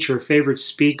speech or a favorite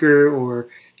speaker, or,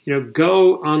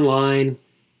 go online,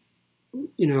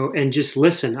 and just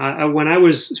listen. When I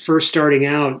was first starting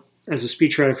out as a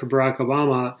speechwriter for Barack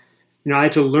Obama, I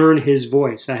had to learn his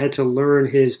voice. I had to learn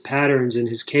his patterns and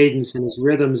his cadence and his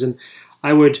rhythms. And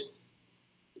I would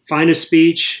find a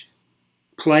speech,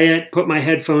 play it, put my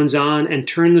headphones on, and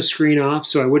turn the screen off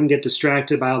so I wouldn't get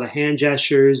distracted by all the hand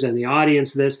gestures and the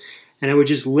audience this. And I would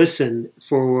just listen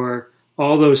for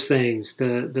all those things,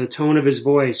 the tone of his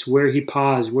voice, where he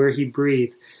paused, where he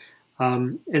breathed.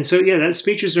 And so, that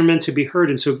speeches are meant to be heard.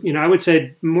 And so, I would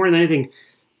say more than anything,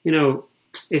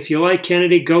 if you like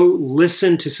Kennedy, go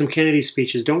listen to some Kennedy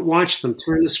speeches. Don't watch them.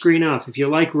 Turn the screen off. If you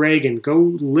like Reagan,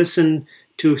 go listen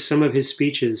to some of his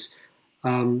speeches.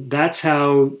 That's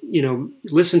how,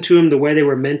 listen to them the way they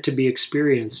were meant to be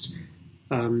experienced.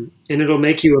 And it'll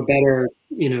make you a better,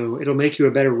 it'll make you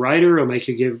a better writer. It'll make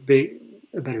you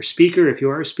a better speaker if you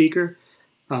are a speaker.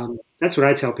 That's what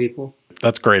I tell people.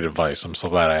 That's great advice. I'm so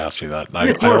glad I asked you that.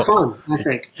 It's more fun, I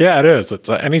think. Yeah, it is. It's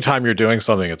anytime you're doing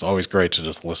something, it's always great to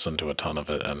just listen to a ton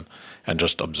of it and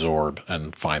just absorb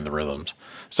and find the rhythms.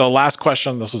 So last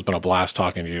question. This has been a blast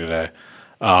talking to you today.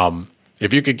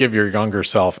 If you could give your younger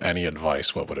self any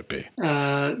advice, what would it be?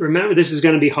 Remember, this is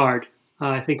going to be hard.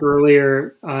 I think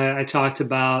earlier I talked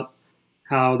about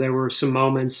how there were some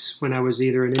moments when I was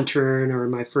either an intern or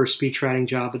my first speechwriting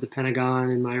job at the Pentagon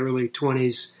in my early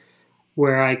 20s,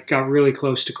 where I got really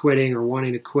close to quitting or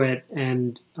wanting to quit.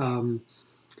 And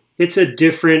it's a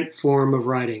different form of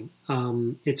writing.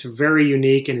 It's very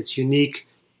unique, and it's unique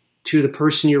to the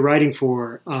person you're writing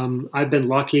for. I've been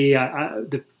lucky. For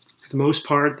the most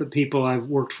part, the people I've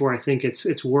worked for, I think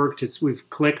it's worked. We've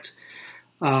clicked.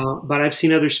 But I've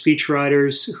seen other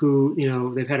speechwriters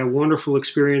who, they've had a wonderful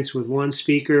experience with one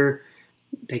speaker.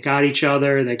 They got each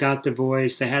other, they got the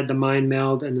voice, they had the mind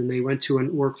meld, and then they went to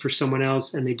and work for someone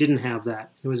else, and they didn't have that.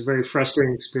 It was a very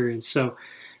frustrating experience. So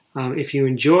if you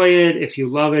enjoy it, if you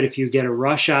love it, if you get a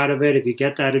rush out of it, if you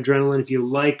get that adrenaline, if you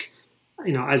like,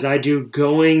 as I do,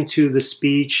 going to the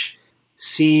speech,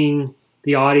 seeing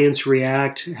the audience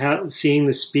react, seeing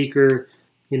the speaker,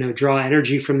 draw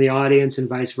energy from the audience and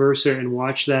vice versa, and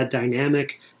watch that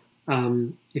dynamic.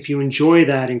 If you enjoy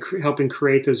that and helping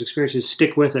create those experiences,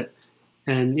 stick with it.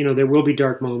 And, there will be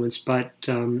dark moments, but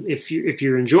if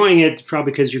you're enjoying it, it's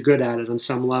probably because you're good at it on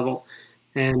some level.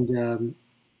 And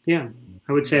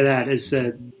I would say that is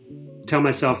tell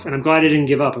myself, and I'm glad I didn't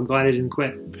give up. I'm glad I didn't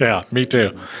quit. Yeah, me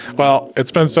too. Well,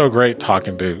 it's been so great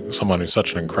talking to someone who's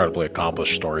such an incredibly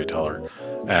accomplished storyteller.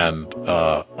 And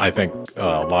I think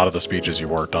a lot of the speeches you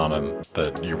worked on and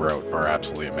that you wrote are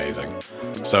absolutely amazing.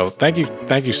 So thank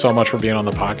you so much for being on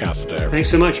the podcast today. Thanks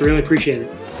so much. I really appreciate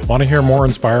it. Want to hear more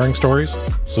inspiring stories?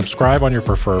 Subscribe on your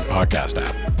preferred podcast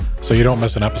app so you don't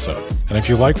miss an episode. And if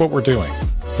you like what we're doing,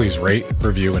 please rate,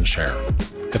 review, and share.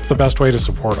 It's the best way to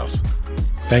support us.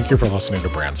 Thank you for listening to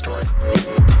Brand Story.